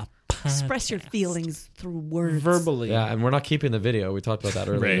podcast. Express your feelings through words. Verbally. yeah, and we're not keeping the video. We talked about that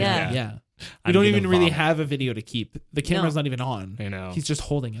earlier. Right. Yeah. Yeah. We I'm don't gonna even really vomit. have a video to keep. The camera's not even on. I know. He's just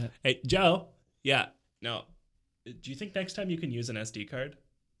holding it. Hey, Joe. Yeah. No. Do you think next time you can use an SD card?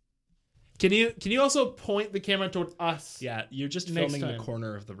 Can you also point the camera towards us? Yeah, you're just Next filming time. the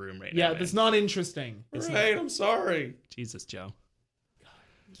corner of the room right Yeah, now. that's man. not interesting. Right, I'm sorry. Jesus, Joe.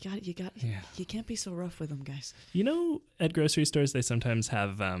 You got. Yeah. You can't be so rough with them, guys. You know, at grocery stores, they sometimes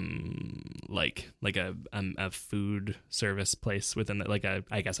have like a food service place within the, like a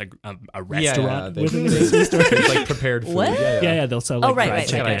restaurant they- within the grocery store. It's like prepared food. What? Yeah, they'll sell like Oh, right, fried right,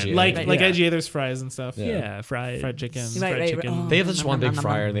 chicken. right, right. Like Right. like yeah. IGA, there's fries and stuff. Yeah. Yeah, fried chicken. Right, fried right, chicken. right. Oh. They have just one big Nom, nom,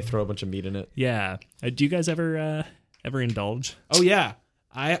 nom, fryer nom. and they throw a bunch of meat in it. Yeah. Do you guys ever indulge? Oh yeah.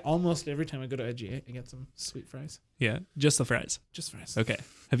 I almost every time I go to IGA, I get some sweet fries. Yeah, just the fries. Just fries. Okay.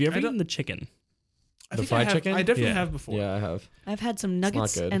 Have you ever I don't- eaten the chicken? I The think fried I have, chicken? I definitely Yeah. have before. Yeah, I have. I've had some not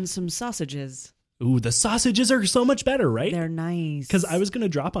nuggets good. and some sausages. Ooh, the sausages are so much better, right? They're nice. Because I was going to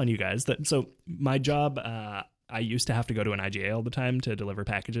drop on you guys that. So my job, I used to have to go to an IGA all the time to deliver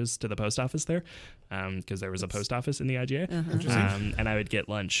packages to the post office there, because there was a post office in the IGA, and I would get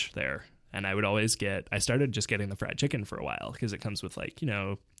lunch there, and I would always get. I started just getting the fried chicken for a while because it comes with like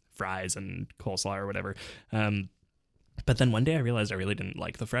fries and coleslaw or whatever. But then one day I realized I really didn't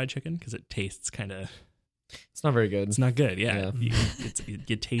like the fried chicken because it tastes kind of It's not very good. It's not good. Yeah, Yeah.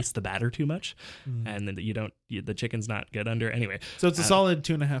 You taste the batter too much, and then the chicken's not good under. Anyway, So it's a solid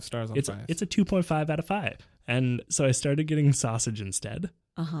 2.5 stars on it's 5. it's a 2.5 out of 5. And so I started getting sausage instead.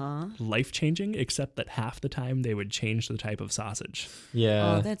 Life changing, except that half the time they would change the type of sausage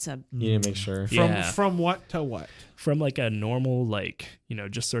Yeah. Oh, that's a you need to make sure. From what to what? from like a normal, like,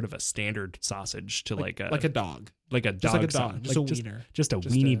 just sort of a standard sausage to like a dog. like a Just dog like a sausage. dog. Just a wiener. Just a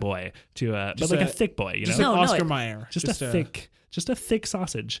Just weenie a- boy to but just like a a- thick boy, Just No, like no, Oscar it- Mayer. just a thick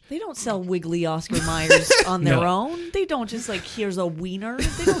sausage. They don't sell wiggly Oscar Mayers on their No. own. They don't just like, here's a wiener.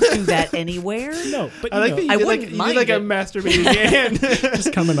 They don't do that anywhere. No, but I like that you I did like, wouldn't you mind did like a it. masturbating hand.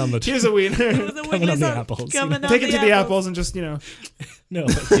 just coming on the Here's a wiener. The coming on the Wiggly's apples. coming on Take it to the apples. apples and just, no. You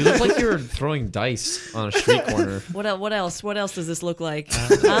look like you're throwing dice on a street corner. What else? What else does this look like?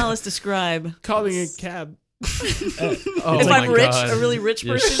 Let's describe. calling a cab. Oh If my I'm rich, God. a really rich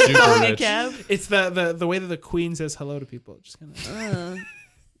You're person super calling a rich. cab. It's the way that the queen says hello to people. Just kind of.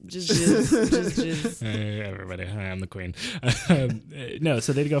 Just jizz. Hey, everybody, hi, I'm the queen. No,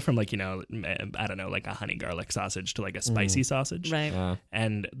 so they'd go from like, I don't know, like a honey garlic sausage to like a spicy sausage. Right.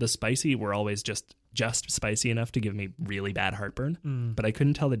 And the spicy were always just spicy enough to give me really bad heartburn, but I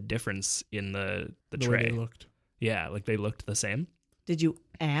couldn't tell the difference in the The tray. way they looked. Yeah, like they looked the same. Did you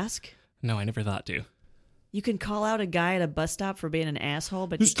ask? No, I never thought to. You can call out a guy at a bus stop for being an asshole,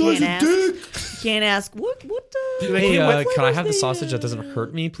 but you can't ask. You can't ask what. Hey, what can I was have the the, sausage that doesn't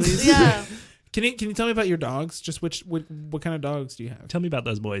hurt me, please? Yeah. Can you tell me about your dogs? Just what kind of dogs do you have? Tell me about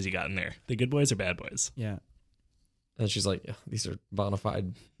those boys you got in there. The good boys or bad boys? Yeah. And she's like, yeah, these are bona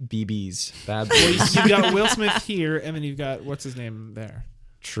fide BBs, bad boys. You've got Will Smith here, and then you've got what's his name there.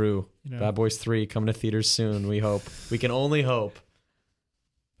 True. You know. Bad Boys 3 coming to theaters soon. We hope. We can only hope.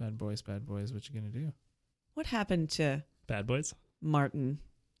 Bad boys, what you gonna do? What happened to Bad boys? Martin?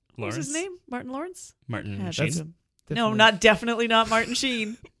 Lawrence? What was his name? Martin Lawrence? Martin Had Sheen? some- Definitely. No, definitely not Martin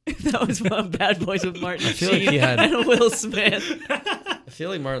Sheen. That was one of Bad Boys with Martin I feel Sheen like he had- and Will Smith. I feel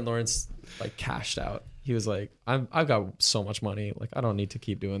like Martin Lawrence like cashed out. He was like, I've got so much money. Like, I don't need to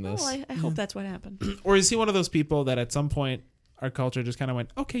keep doing this. Well, I hope that's what happened. Or is he one of those people that at some point our culture just kind of went,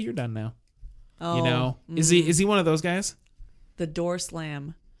 okay, you're done now? Oh, You know, is he one of those guys? the door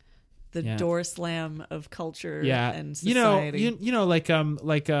slam, the Yeah. door slam of culture Yeah, and you know, society. you know, like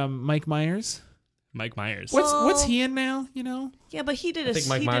Mike Myers. Mike Myers. What's he in now? You know, Yeah, but he did I think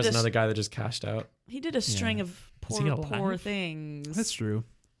Mike Myers is another guy that just cashed out. He did a string of Is he poor alive? things. that's true.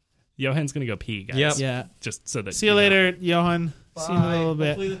 Johan's going to go pee, guys. Yep. Yeah. Just so that See you later, Johan. See you in a little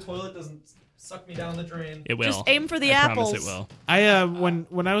bit. the toilet doesn't suck me down the drain. It will. Just aim for the I apples. promise it will. I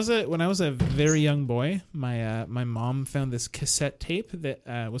when I was a very young boy, my mom found this cassette tape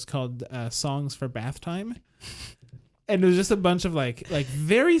that was called "Songs for Bath Time," and it was just a bunch of like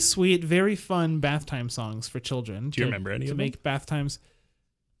very sweet, very fun bath time songs for children. Do you remember any to of make bath times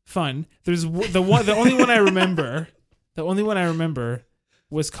fun? There's the only one I remember. The only one I remember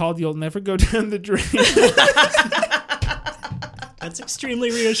was called "You'll Never Go Down the Drain," That's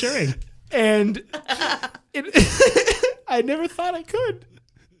extremely reassuring. and I never thought I could.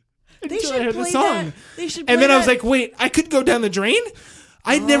 They until I should heard the play song. that. They should play And then I was that. like, wait, I could go down the drain?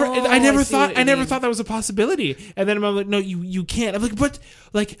 I never I see what you mean. thought that was a possibility. And then I'm like, no, you can't. I'm like, but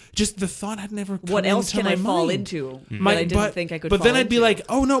like just the thought had never come what else into can I my fall mind. into My- that I didn't think I could But fall then I'd be into? like,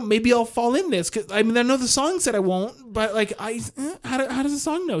 oh no, maybe I'll fall in this. 'Cause, I mean, I know the song said I won't, but like, how does the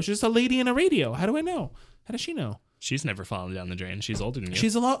song know? She's just a lady in a radio. How do I know? How does she know? She's never fallen down the drain. She's older than you.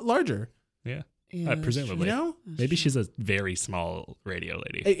 She's a lot larger. yeah. Yeah, Presumably. You know, Maybe she's a very small radio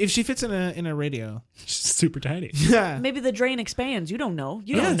lady. if she fits in a radio, She's super tiny. yeah. maybe the drain expands. You don't know.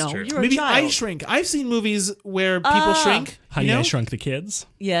 You Yeah, don't that's know. true. You're Maybe a I child. shrink. I've seen movies where people shrink. Honey, you know? I Shrunk the Kids.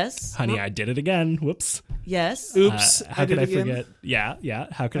 Yes. Honey, I Did It Again. Whoops. Yes. Oops. How could did I it again. forget? Yeah.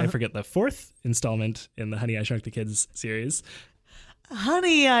 How could I forget the fourth installment in the Honey, I Shrunk the Kids series?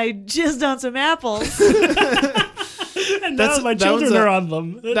 Honey, I jizzed on some apples. And That's- now my that was children a- are on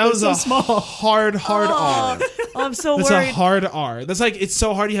them. That They're was so a small. hard R. Oh, I'm so That's worried. a hard R. That's like it's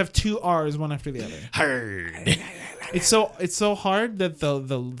so hard. You have two R's, one after the other. Hard. It's so hard that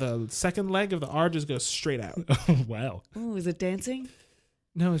the second leg of the R just goes straight out. Wow. Ooh, is it dancing?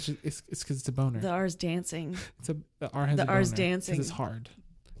 No, it's because it's a boner. The R's dancing. The R has the a boner R's 'cause dancing. It's hard.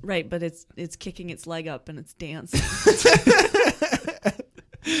 Right, but it's kicking its leg up and it's dancing.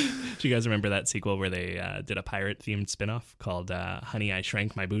 Do you guys remember that sequel where they did a pirate-themed spin-off called Honey, I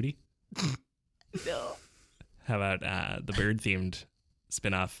Shrank My Booty? No. How about the bird-themed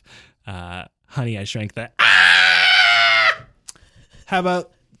spin-off, Honey, I Shrank the... How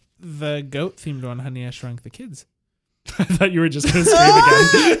about the goat themed one, Honey, I Shrunk the Kids? I thought you were just going to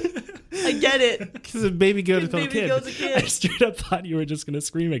scream again. I get it. Because a baby goat is called a Baby kid. goat's a I kid. straight up thought you were just going to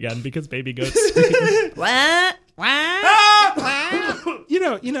scream again because baby goats scream. What? You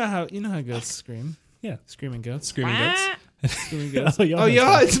know how goats scream. Yeah. Screaming goats. Screaming goats. Screaming goats. Oh, yeah. Oh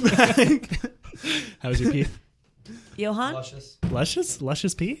yeah, it's back. How's your pee? Johan,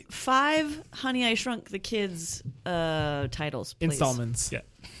 Luscious pee? 5 Honey, I Shrunk the Kids titles, please. Installments. Yeah.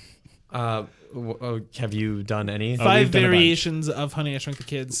 Have you done any? 5 we've done a bunch. variations of Honey, I Shrunk the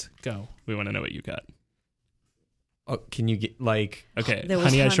Kids. Go. We want to know what you got. Oh, can you get like? Okay. There was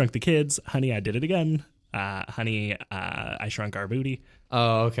Honey, I Hun- Shrunk the Kids. Honey, I Did It Again. Honey, I Shrunk Our Booty.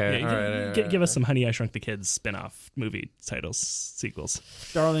 Oh, okay. Yeah, All right. give us some Honey, I Shrunk the Kids spin-off movie titles, sequels.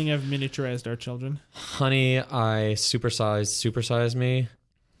 Darling, I've miniaturized our children. Honey, I supersized me.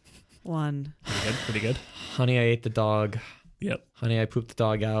 1. Pretty good. Honey, I ate the dog. Yep. Honey, I pooped the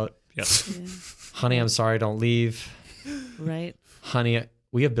dog out. Yep. Yeah. Honey, I'm sorry, don't leave. Right? Honey,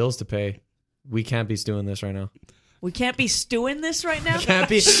 we have bills to pay. We can't be doing this right now. We can't be stewing this right now. Can't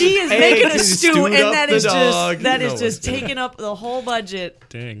be. She is Hey, making a you stew, stewed and up that the is dog. just taking up the whole budget.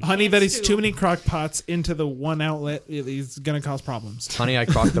 Dang. Honey, that is stew. too many crock pots into the one outlet. It is going to cause problems. Honey, I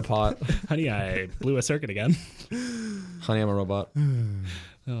crocked the pot. Honey, I blew a circuit again. Honey, I'm a robot.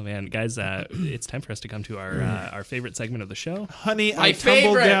 Oh man, guys, it's time for us to come to our favorite segment of the show. Honey, My I tumbled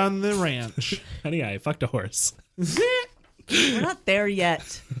favorite. down the ranch. Honey, I fucked a horse. We're not there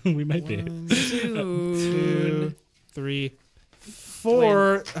yet. We might be. 2, 3,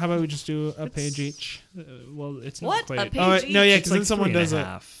 4. How about we just do a page each? Well, it's not What? quite. A page Oh, wait, no, yeah, each? because It's then someone 3.5. does it.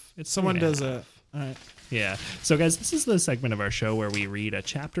 It's Someone 3.5. does it. All right. Yeah. So, guys, this is the segment of our show where we read a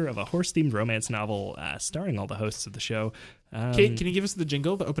chapter of a horse-themed romance novel starring all the hosts of the show. Kate, can you give us the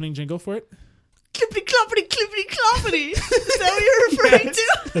opening jingle for it? Clippity cloppity clippity cloppity. Is that what you're referring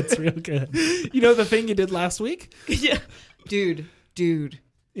to? That's real good. You know the thing you did last week? Yeah. Dude.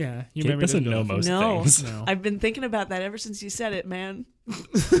 Yeah, you Kate remember doesn't know it. most No. things. No. I've been thinking about that ever since you said it, man.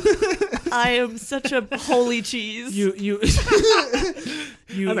 I am such a holy cheese. You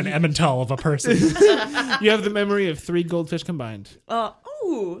I'm an Emmental of a person. you have the memory of 3 goldfish combined.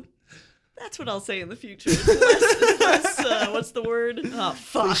 Ooh. That's what I'll say in the future. It's less, what's the word? Oh,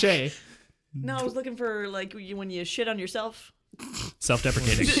 fuck. Cliche. No, I was looking for, like, when you shit on yourself.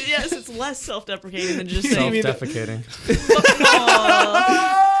 Self-deprecating. Yes, it's less self-deprecating than just saying, Self-defecating.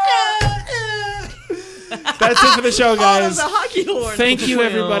 That's it for the show, oh, guys. there's a hockey horn. Thank you,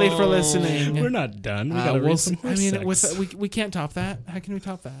 everybody, for listening. We're not done. We gotta read some horse sex. we can't top that. How can we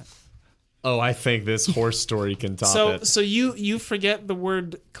top that? Oh, I think this horse story can top it. So you forget the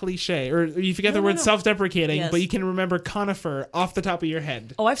word cliche, or you forget the word no. self-deprecating, Yes. but you can remember conifer off the top of your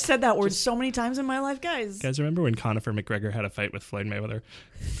head. Oh, I've said that word so many times in my life, guys. Guys, remember when Conor McGregor had a fight with Floyd Mayweather?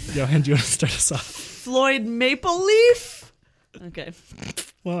 Johan, do you want to start us off? Floyd Maple Leaf. Okay.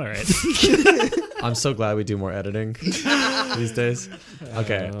 Well, all right. I'm so glad we do more editing these days.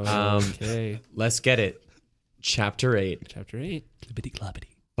 Okay, Okay. let's get it. Chapter 8. Chapter 8. Clippity cloppity.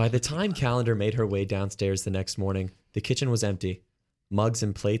 By the time Calendar made her way downstairs the next morning, the kitchen was empty. Mugs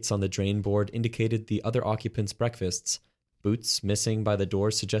and plates on the drain board indicated the other occupants' breakfasts. Boots missing by the door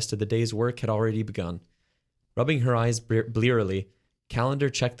suggested the day's work had already begun. Rubbing her eyes blearily, Calendar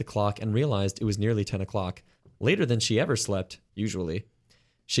checked the clock and realized it was nearly 10 o'clock, later than she ever slept, usually.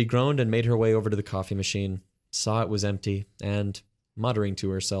 She groaned and made her way over to the coffee machine, saw it was empty, and, muttering to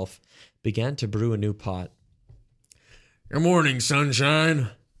herself, began to brew a new pot. "Good morning,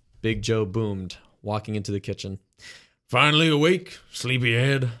 sunshine," Big Joe boomed, walking into the kitchen. "Finally awake,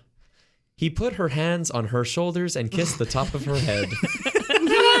 sleepyhead?" He put her hands on her shoulders and kissed the top of her head.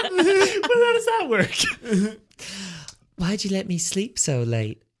 Well, how does that work? "Why'd you let me sleep so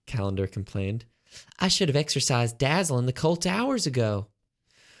late?" Calendar complained. "I should have exercised Dazzle in the Colt hours ago."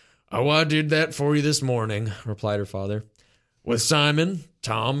 "Oh, I did that for you this morning," replied her father. "With Simon,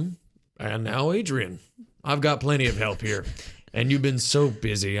 Tom, and now Adrian. I've got plenty of help here. And you've been so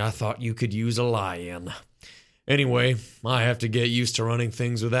busy, I thought you could use a lie-in. Anyway, I have to get used to running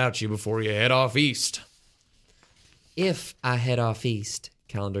things without you before you head off east." "If I head off east,"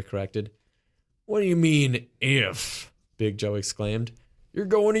 Calendar corrected. "What do you mean, if?" Big Joe exclaimed. "You're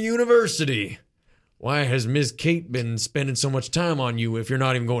going to university. Why has Miss Kate been spending so much time on you if you're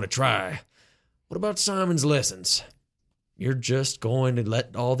not even going to try? What about Simon's lessons? You're just going to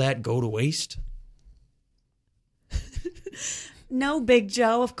let all that go to waste?" No, Big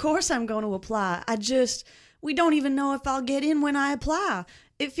Joe, of course I'm going to apply. We don't even know if I'll get in when I apply.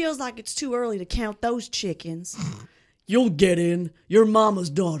 It feels like it's too early to count those chickens. You'll get in. You're Mama's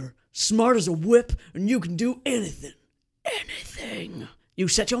daughter. Smart as a whip, and you can do anything. Anything you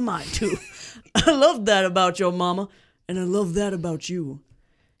set your mind to. I love that about your mama, and I love that about you.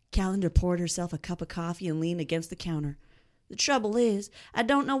 Calendar poured herself a cup of coffee and leaned against the counter. The trouble is, I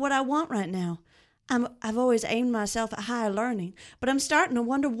don't know what I want right now. I've always aimed myself at higher learning, but I'm starting to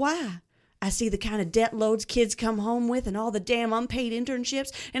wonder why. I see the kind of debt loads kids come home with and all the damn unpaid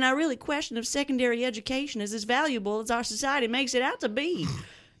internships, and I really question if secondary education is as valuable as our society makes it out to be.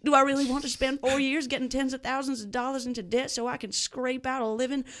 Do I really want to spend 4 years getting tens of thousands of dollars into debt so I can scrape out a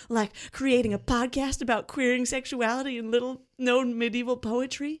living, like creating a podcast about queering sexuality and little-known medieval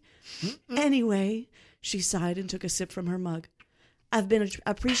poetry? Anyway, she sighed and took a sip from her mug. I've been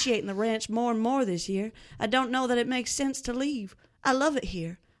appreciating the ranch more and more this year. I don't know that it makes sense to leave. I love it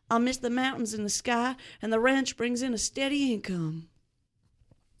here. I'll miss the mountains and the sky, and the ranch brings in a steady income.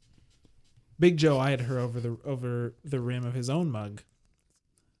 Big Joe eyed her over the rim of his own mug.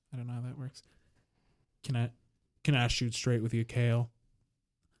 I don't know how that works. Can I shoot straight with you, Kale?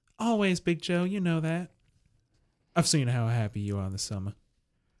 Always, Big Joe, you know that. I've seen how happy you are this summer.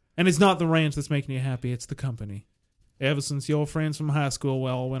 And it's not the ranch that's making you happy, it's the company. Ever since your friends from high school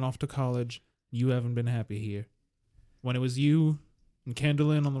all went off to college, you haven't been happy here. When it was you and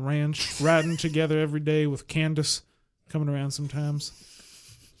Kendallin on the ranch, riding together every day with Candace coming around sometimes,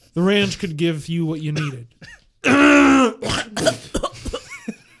 the ranch could give you what you needed.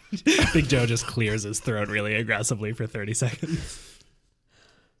 Big Joe just clears his throat really aggressively for 30 seconds.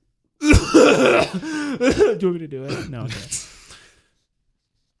 Do you want me to do it? No, okay.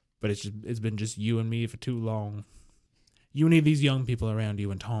 But it's been just you and me for too long. You need these young people around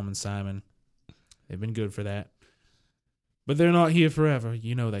you, and Tom and Simon. They've been good for that. But they're not here forever.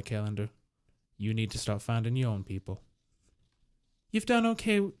 You know that, Calendar. You need to start finding your own people. You've done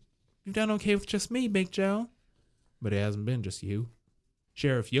okay with just me, Big Joe. But it hasn't been just you.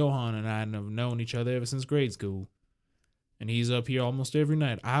 Sheriff Johan and I have known each other ever since grade school. And he's up here almost every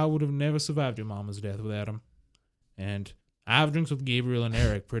night. I would have never survived your mama's death without him. And I have drinks with Gabriel and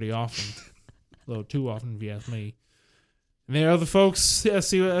Eric pretty often. A little too often, if you ask me. And there are other folks I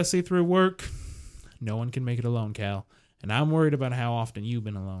see through work. No one can make it alone, Cal. And I'm worried about how often you've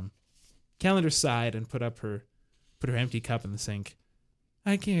been alone. Calendar sighed and put her empty cup in the sink.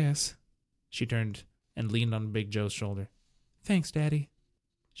 I guess. She turned and leaned on Big Joe's shoulder. Thanks, Daddy.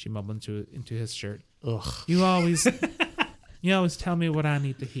 She mumbled into his shirt. Ugh. You always tell me what I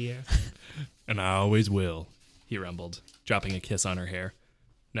need to hear. And I always will, he rumbled, dropping a kiss on her hair.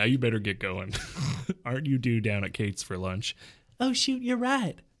 Now you better get going. Aren't you due down at Kate's for lunch? Oh, shoot, you're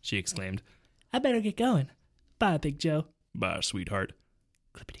right, she exclaimed. I better get going. Bye, Big Joe. Bye, sweetheart.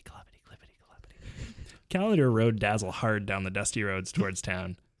 Clippity-cloppity, clippity-cloppity. Calendar rode Dazzle hard down the dusty roads towards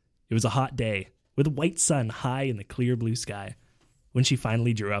town. It was a hot day, with a white sun high in the clear blue sky. When she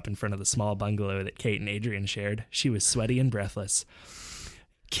finally drew up in front of the small bungalow that Kate and Adrian shared, she was sweaty and breathless.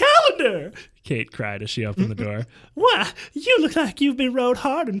 Calendar! Kate cried as she opened the door. Why, you look like you've been rode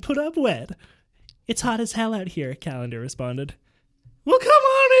hard and put up wet. It's hot as hell out here, Calendar responded. Well, come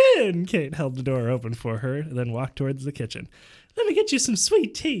on in! Kate held the door open for her, then walked towards the kitchen. Let me get you some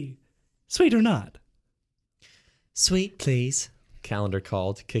sweet tea. Sweet or not? Sweet, please, Calendar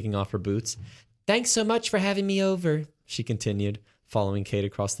called, kicking off her boots. Thanks so much for having me over, she continued, following Kate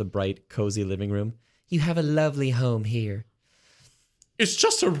across the bright, cozy living room. You have a lovely home here. It's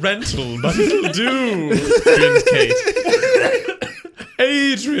just a rental, but it'll do, grinned Kate.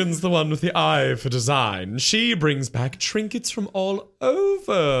 Adrian's the one with the eye for design. She brings back trinkets from all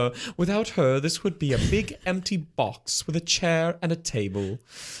over. Without her, this would be a big empty box with a chair and a table.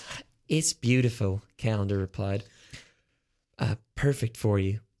 It's beautiful, Calendar replied. Perfect for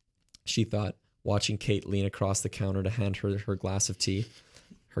you, she thought, watching Kate lean across the counter to hand her her glass of tea.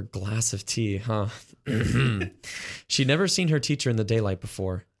 Her glass of tea, huh? She'd never seen her teacher in the daylight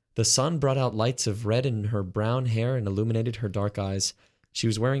before. The sun brought out lights of red in her brown hair and illuminated her dark eyes. She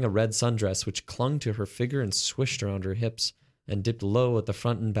was wearing a red sundress which clung to her figure and swished around her hips and dipped low at the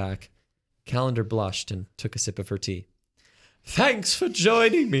front and back. Calendar blushed and took a sip of her tea. Thanks for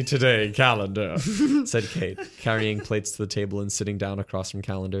joining me today, Calendar, said Kate, carrying plates to the table and sitting down across from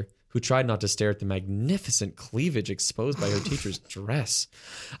Calendar, who tried not to stare at the magnificent cleavage exposed by her teacher's dress.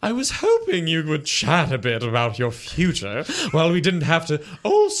 I was hoping you would chat a bit about your future while we didn't have to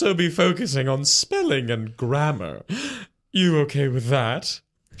also be focusing on spelling and grammar. You okay with that?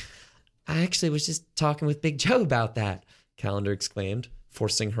 I actually was just talking with Big Joe about that, Calendar exclaimed,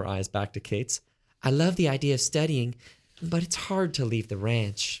 forcing her eyes back to Kate's. I love the idea of studying, but it's hard to leave the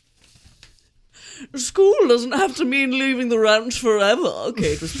ranch. School doesn't have to mean leaving the ranch forever,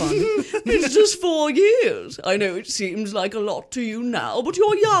 Kate responded. It's just 4 years. I know it seems like a lot to you now, but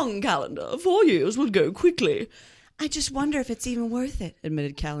you're young, Calendar. 4 years will go quickly. I just wonder if it's even worth it,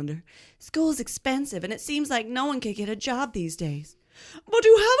 admitted Calendar. School's expensive, and it seems like no one can get a job these days. But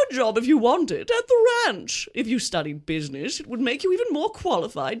you have a job if you want it at the ranch. If you studied business, it would make you even more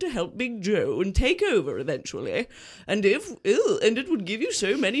qualified to help Big Joe and take over eventually. And it would give you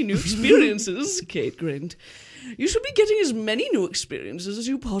so many new experiences, Kate grinned. You should be getting as many new experiences as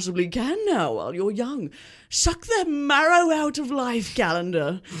you possibly can now while you're young. Suck the marrow out of life,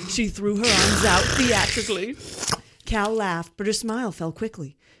 Calendar. She threw her arms out theatrically. Cal laughed, but her smile fell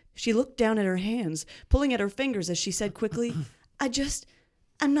quickly. She looked down at her hands, pulling at her fingers as she said quickly,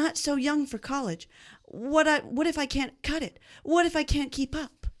 I'm not so young for college. What if I can't cut it? What if I can't keep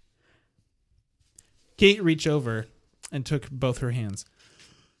up? Kate reached over and took both her hands.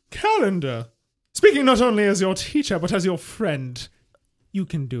 Calendar, speaking not only as your teacher, but as your friend, you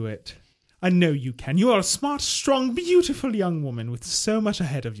can do it. I know you can. You are a smart, strong, beautiful young woman with so much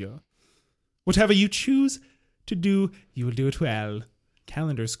ahead of you. Whatever you choose to do, you will do it well.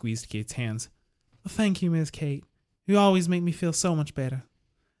 Calendar squeezed Kate's hands. Well, thank you, Miss Kate. You always make me feel so much better.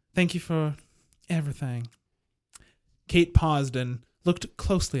 Thank you for everything. Kate paused and looked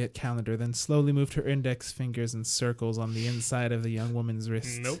closely at Calendar, then slowly moved her index fingers in circles on the inside of the young woman's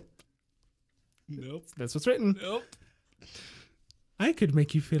wrists. Nope. That's what's written. Nope. I could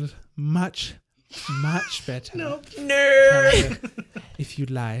make you feel much, much better. Nope. Calendar, if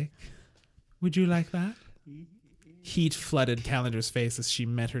you'd like. Would you like that? Heat flooded Calendar's face as she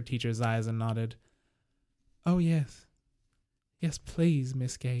met her teacher's eyes and nodded. Oh, yes. Yes, please,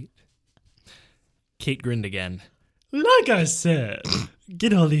 Miss Kate. Kate grinned again. Like I said,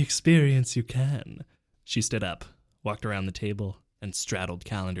 get all the experience you can. She stood up, walked around the table, and straddled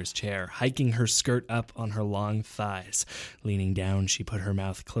Calendar's chair, hiking her skirt up on her long thighs. Leaning down, she put her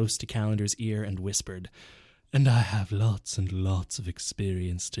mouth close to Calendar's ear and whispered, And I have lots and lots of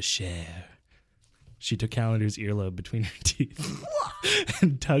experience to share. She took Calendar's earlobe between her teeth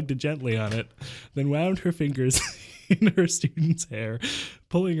and tugged gently on it, then wound her fingers in her student's hair,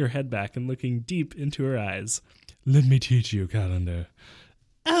 pulling her head back and looking deep into her eyes. Let me teach you, Calendar.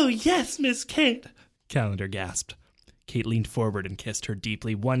 Oh, yes, Miss Kate, Calendar gasped. Kate leaned forward and kissed her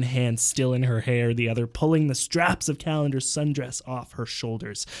deeply, one hand still in her hair, the other pulling the straps of Calendar's sundress off her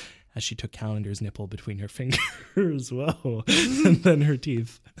shoulders as she took Calendar's nipple between her fingers. Whoa. And then her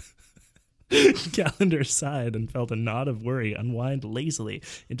teeth. Calendar sighed and felt a knot of worry unwind lazily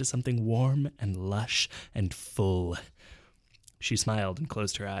into something warm and lush and full. She smiled and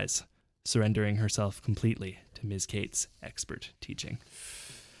closed her eyes, surrendering herself completely to Ms. Kate's expert teaching.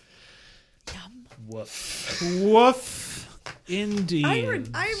 Woof. Woof. Indeed.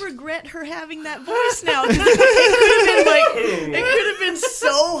 I regret her having that voice now. It could have been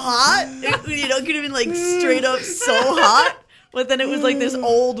so hot. It could have been like straight up so hot. But then it was like this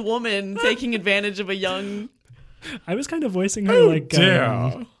old woman taking advantage of a young... I was kind of voicing her like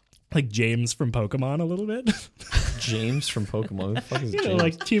James from Pokemon a little bit. James from Pokemon. Who the fuck is You know, James?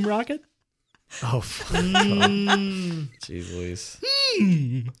 like Team Rocket. Oh, fuck. Jeez Louise.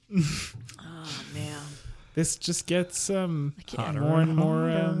 Oh, man. This just gets more Hotter and more...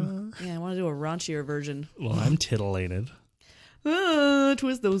 Yeah, I want to do a raunchier version. Well, I'm titillated.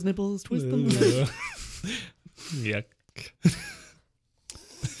 Twist those nipples, twist them. Yuck.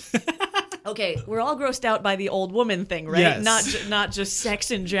 Okay, we're all grossed out by the old woman thing, right? Yes. Not just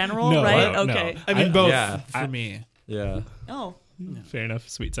sex in general, No, right? no. Okay. I mean, both yeah. for me. Yeah. Oh. Fair enough,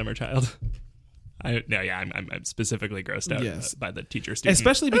 sweet summer child. I'm specifically grossed out Yes. by the teacher student.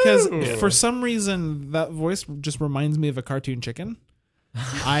 Especially because for some reason that voice just reminds me of a cartoon chicken.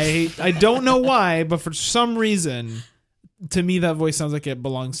 I don't know why, but for some reason, to me that voice sounds like it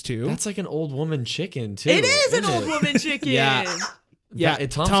belongs to. That's like an old woman chicken, too. It is an isn't old it? woman chicken. Yeah. Yeah,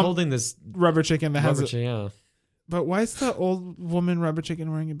 Tom's holding this rubber chicken that has rubber a, chicken, yeah. But why is the old woman rubber chicken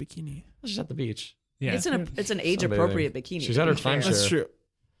wearing a bikini? She's at the beach. yeah. It's an age appropriate bikini. She's to at her be fair. timeshare. That's true.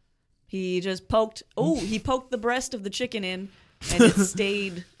 He just poked the breast of the chicken in and it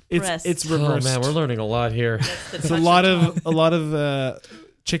stayed pressed. It's Oh, reversed. man, we're learning a lot here. It's a lot of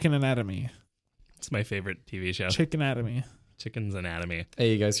chicken anatomy. It's my favorite TV show. Chicken anatomy. Chicken's Anatomy.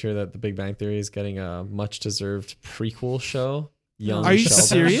 Hey, you guys hear that The Big Bang Theory is getting a much-deserved prequel show? Young Are you Sheldon.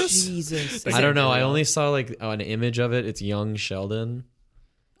 serious? Jesus. I don't know. I only saw like an image of it. It's young Sheldon.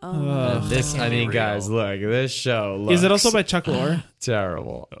 Oh. This, I mean, guys, look, this show looks Is it also by Chuck Lorre?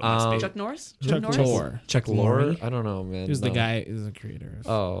 terrible. must be. Chuck Norris? Chuck Norris? Lorre. Chuck Lorre? I don't know, man. Who's the No. guy? Is the creator of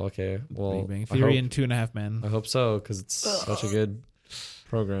Oh, okay. Well, Big Bang I Theory hope- and 2.5 Men. I hope so, because it's such a good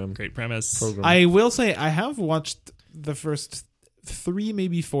program. Great premise. I will say I have watched the first 3,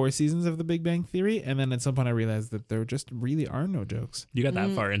 maybe 4 seasons of The Big Bang Theory, and then at some point I realized that there just really are no jokes. You got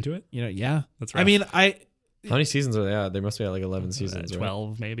that far into it? You know, yeah. That's I rough. mean, How many seasons are they at? They must be at like 11 seasons, right?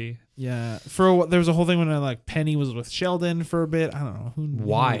 12 maybe. Yeah, there was a whole thing when like Penny was with Sheldon for a bit. I don't know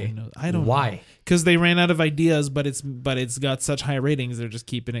Why? I don't know. Why? Because they ran out of ideas, but it's got such high ratings, they're just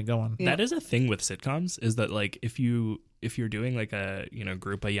keeping it going. Yeah. That is a thing with sitcoms, is that like if you're doing like a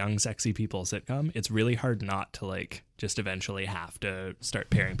group of young sexy people sitcom, it's really hard not to like just eventually have to start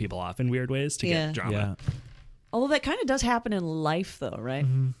pairing people off in weird ways to Yeah. get drama. Yeah, Although that kind of does happen in life, though, right?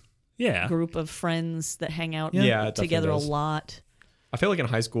 Yeah. Group of friends that hang out Yeah, it definitely together a does. lot. I feel like in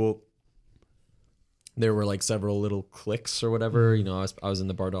high school, there were like several little cliques or whatever. You know, I was in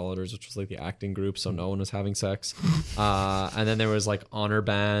the Bardoliters, which was like the acting group, so no one was having sex. And then there was like honor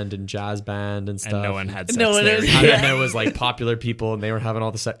band and jazz band and stuff. And no one had sex No one there. is- And then there was like popular people, and they were having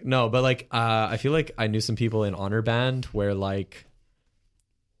all the sex. No, but like I feel like I knew some people in honor band where like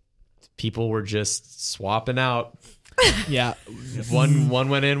people were just swapping out. yeah. One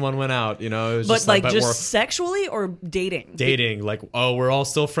went in, one went out. You know, it was But just like but just we're sexually or dating? dating. Like, oh, we're all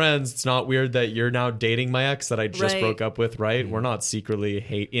still friends. It's not weird that you're now dating my ex that I just Right. broke up with, right? We're not secretly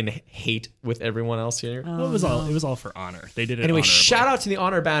hate with everyone else here. Well, it was all for honor. They did it. Anyway, honorably. shout out to the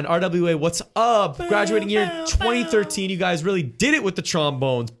honor band RWA. What's up? Graduating year 2013. You guys really did it with the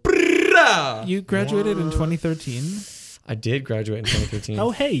trombones. Brrrah! You graduated in 2013. I did graduate in 2013.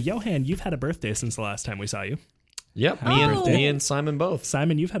 Oh, hey, Johan, you've had a birthday since the last time we saw you. Yep, Oh. me and Simon both.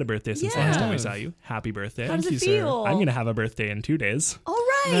 Simon, you've had a birthday since the Yeah. last time we saw you. Happy birthday. How does Thank it you, sir. feel? I'm going to have a birthday in 2 days. All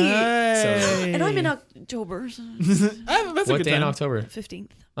right. Hey. And I'm in October, so That's a What good day in time. October? 15th.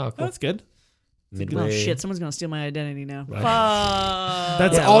 Oh, cool. That's good. Midway. Oh shit! Someone's gonna steal my identity now. Right. Fuck.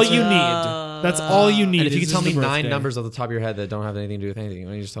 That's Yeah, all that's you right. need. That's all you need. And if you is could tell just me the 9 birthday. numbers off the top of your head that don't have anything to do with anything, why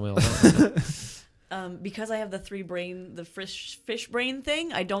don't you just tell me all that? Because I have the fish brain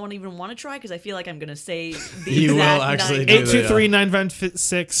thing, I don't even want to try because I feel like I'm gonna say the You will exact actually nine- do that.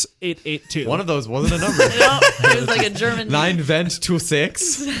 823-956-882. One of those wasn't a number. No, it was like a German. 9 Vent to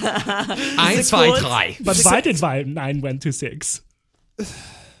 6. 1, 2, 3. But why did 9 went to 6?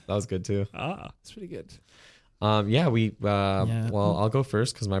 That was good too. That's pretty good. Yeah, well, I'll go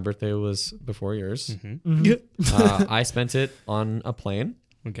first because my birthday was before yours. I spent it on a plane.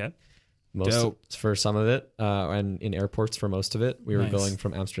 Okay. Dope. For some of it, and in airports for most of it. We were Nice. going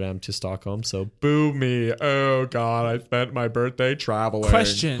from Amsterdam to Stockholm. So boo me. Oh God, I spent my birthday traveling.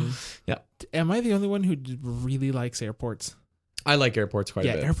 Question. Yeah. Am I the only one who really likes airports? I like airports quite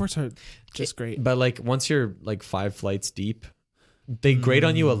a bit. Airports are just great. But like once you're like 5 flights deep, they grate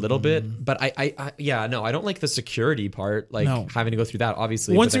on you a little bit. But I don't like the security part, like No. having to go through that.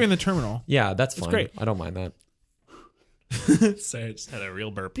 Obviously, Once but you're in then- the terminal. yeah, that's fine. great. I don't mind that. Sorry, I just had a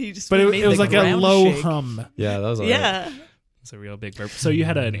real burp. But it was like a low hum. Yeah, that was all right. Yeah. It's a real big burp. So you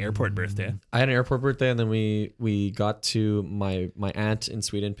had an airport birthday. I had an airport birthday, and then we got to my aunt in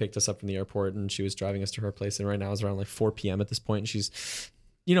Sweden picked us up from the airport, and she was driving us to her place. And right now it's around like 4 p.m. at this point, and she's,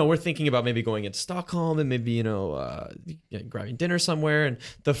 we're thinking about maybe going into Stockholm and maybe grabbing dinner somewhere. And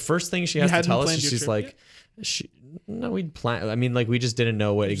the first thing she has to hadn't tell us planned is your she's trip like, we'd plan. I mean, like we just didn't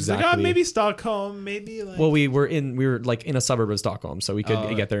know what She's exactly. like, maybe Stockholm, maybe like. Well, we were like in a suburb of Stockholm, so we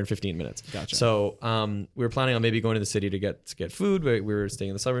could get there in 15 minutes. Gotcha. So we were planning on maybe going to the city to get food, but we were staying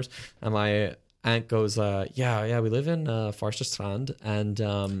in the suburbs. And my aunt goes, yeah, we live in Farsta Strand, and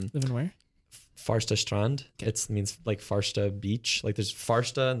Live in where? Farsta Strand. It means like Farsta beach. Like there's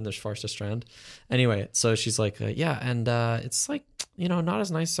Farsta and there's Farsta Strand. Anyway, so she's like, yeah, and it's like not as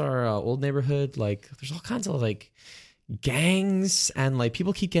nice as our old neighborhood. Like there's all kinds of like gangs and like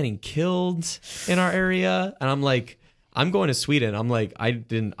people keep getting killed in our area. And I'm like, I'm going to Sweden. I'm like, I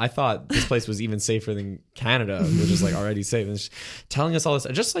thought this place was even safer than Canada. We're just like already safe. And she's telling us all this,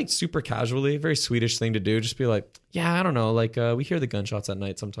 just like super casually, very Swedish thing to do. Just be like, yeah, I don't know. Like we hear the gunshots at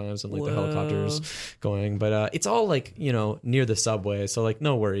night sometimes and like the helicopters going, but it's all like, near the subway. So like,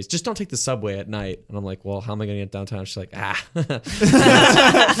 no worries. Just don't take the subway at night. And I'm like, well, how am I going to get downtown? She's like, I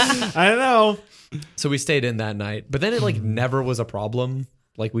don't know. So we stayed in that night, but then it like never was a problem.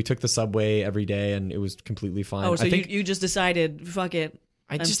 Like we took the subway every day and it was completely fine. Oh, so I think you just decided, fuck it.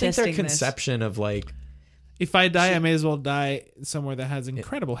 I I'm just think their testing this. conception of like If I die, I may as well die somewhere that has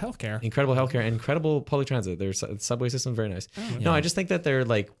incredible healthcare. incredible healthcare and incredible public transit. Their subway system is very nice. No, I just think that they're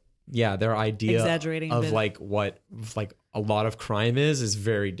like, their idea Exaggerating a of bit. like what like a lot of crime is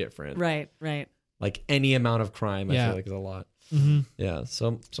very different. Right. Like any amount of crime, I Yeah. feel like is a lot. Mm-hmm. Yeah.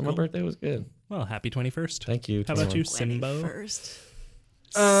 So my birthday was good. Well, happy 21st. Thank you. How about you, Simone. Simbo? First.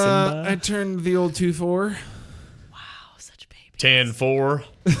 Simba? I turned the old 2-4. Oh, such a baby. 10-4.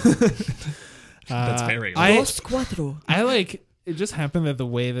 That's very I Dos cuatro. I like it just happened that the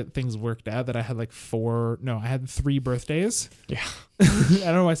way that things worked out, that I had like I had 3 birthdays. Yeah. I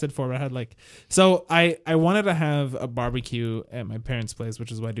don't know why I said 4, but I had so I wanted to have a barbecue at my parents' place,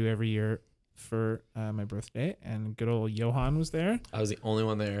 which is what I do every year for my birthday, and good old Johan was there. I was the only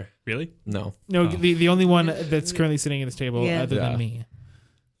one there. Really? No. No, the only one that's currently sitting at this table other Yeah. than me.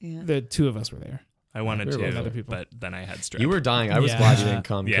 Yeah. The 2 of us were there. I wanted We were to, other people. but then I had strep. You were dying. I was Yeah. glad you didn't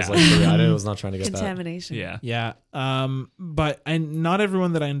come because Yeah. I was not trying to get that. Contamination. Yeah. Yeah. But not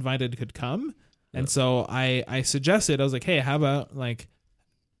everyone that I invited could come. And so I suggested, I was like, hey, how about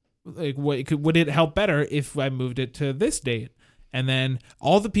would it help better if I moved it to this date? And then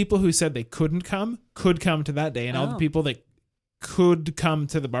all the people who said they couldn't come could come to that day. And all the people that could come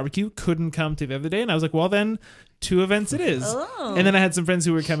to the barbecue couldn't come to the other day. And I was like, well, then 2 events it is. Oh. And then I had some friends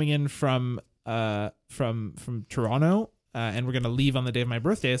who were coming in from Toronto, and we're gonna leave on the day of my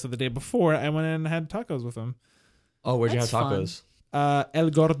birthday. So the day before, I went in and had tacos with them. Oh, where'd you have That's tacos? El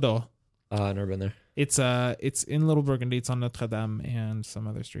Gordo. I've never been there. It's in Little Burgundy. It's on Notre Dame and some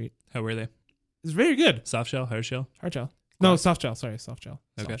other street. How were they? It's very good. Soft shell, hard shell? Hard shell. No, soft shell. Sorry, soft shell.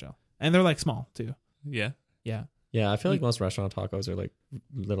 Okay. Soft shell. And they're small too. Yeah. Yeah. Yeah, I feel like most restaurant tacos are like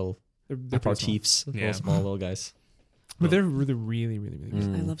little They're pretty small. aperitifs, Yeah. little small little guys. But they're really, really, really, really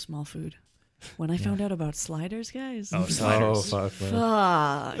good. I love small food. When I found out about sliders, guys. Oh, sliders. Oh, fuck,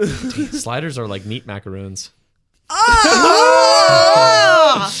 man. Fuck. Sliders are like meat macaroons.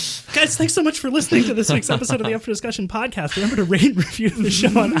 Guys, thanks so much for listening to this week's episode of the Up for Discussion podcast. Remember to rate and review the show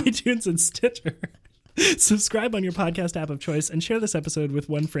on iTunes and Stitcher. Subscribe on your podcast app of choice and share this episode with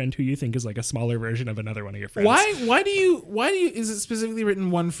one friend who you think is like a smaller version of another one of your friends. Why do you is it specifically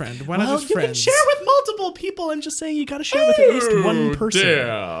written one friend? Why not Well, just you friends? can share with multiple people. I'm just saying you got to share with at least one person.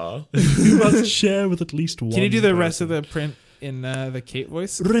 You must share with at least one. Can you do the person. rest of the print in the Kate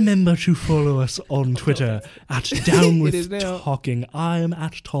voice? Remember to follow us on Twitter at Down It with is now. Talking. I am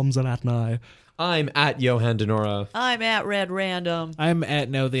at Tom Zalatni. I'm at Johan Denora. I'm at Red Random. I'm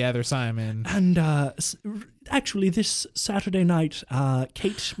at No the Other Simon. And actually, this Saturday night,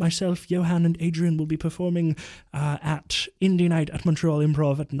 Kate, myself, Johan, and Adrian will be performing at Indie Night at Montreal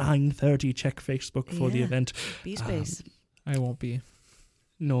Improv at 9:30. Check Facebook for the Yeah. event. B-Space. I won't be.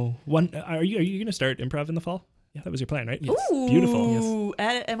 No, one. Are you going to start improv in the fall? Yeah, that was your plan, right? Yes. Ooh. Beautiful.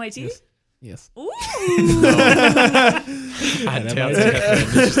 At MIT? Yes. Ooh. At Tales of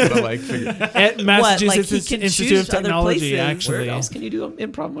Cafe. Just gonna like figure. At Massachusetts Like, he can Institute of choose other Technology, places. actually. Where else can you do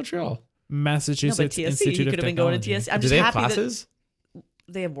improv in Montreal? No, but Massachusetts TSC, Institute you of could have been going to Technology. TSC. I'm Do just they have happy classes? that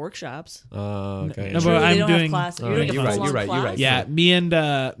they have workshops. Oh, okay. No, True, but they I'm don't have doing. class. You're Oh, doing a you're right, full-on you're right, you're class? right. Yeah, me and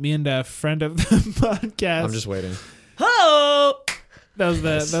a friend of the podcast. I'm just waiting. Ho! that was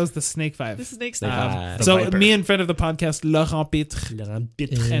the Snake Five. The snake Snake snap. Five. The So Viper. me and friend of the podcast Laurent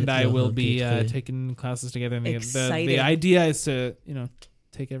Pitre and I will be taking classes together. And the Exciting. idea is to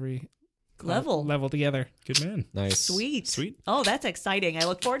take every Level. together. Good man. Nice. Sweet. Oh, that's exciting. I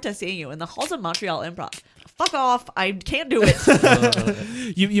look forward to seeing you in the halls of Montreal Improv. Fuck off. I can't do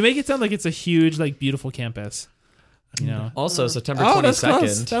it. You make it sound like it's a huge, beautiful campus. Also, September Oh, that's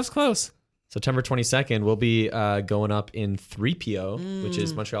close. 22nd. That's close. September 22nd, we'll be going up in 3PO, which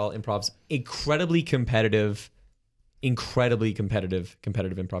is Montreal Improv's incredibly competitive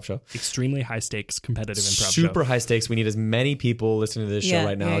improv show. Extremely high stakes competitive improv Super show. high stakes. We need as many people listening to this show Yeah,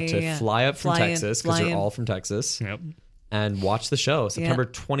 right now yeah, to yeah. fly up from Fly in, Texas, because fly you're in. all from Texas, Yep. and watch the show. September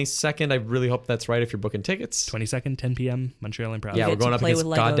 22nd. I really hope that's right if you're booking tickets. 22nd, 10 p.m. Montreal Improv. Yeah, get we're going to up play against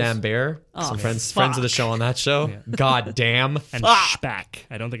with Legos. Goddamn Bear. Oh, Some friends of the show on that show. Yeah. God damn. And Shpack.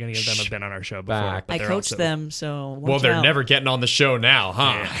 I don't think any of them have been on our show before. Shpack. But I they're coached also- them, so watch Well, they're out. never getting on the show now,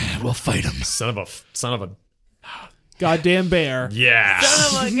 huh? We'll fight them. Son of a. Goddamn bear. Yeah.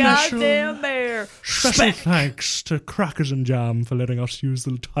 Son of a goddamn bear. Special thanks to Crackers and Jam for letting us use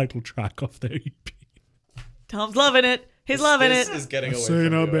the title track of their EP. Tom's loving it. He's loving it. is getting away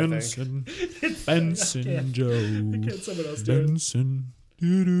Sarah from you, I think. Benson Joe. Someone else do it. Benson.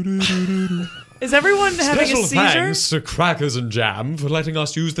 Is everyone having Special a seizure? thanks to Crackers and Jam for letting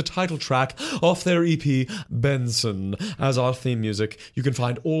us use the title track off their EP, Benson, as our theme music. You can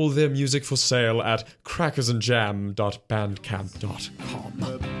find all their music for sale at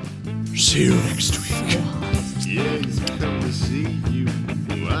crackersandjam.bandcamp.com. See you next week. Yeah, he's come to see you.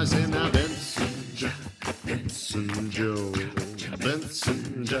 I say now, Benson Joe, Benson Joe,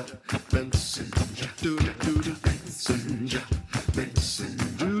 Benson Joe, Benson Joe, Benson Joe, Benson.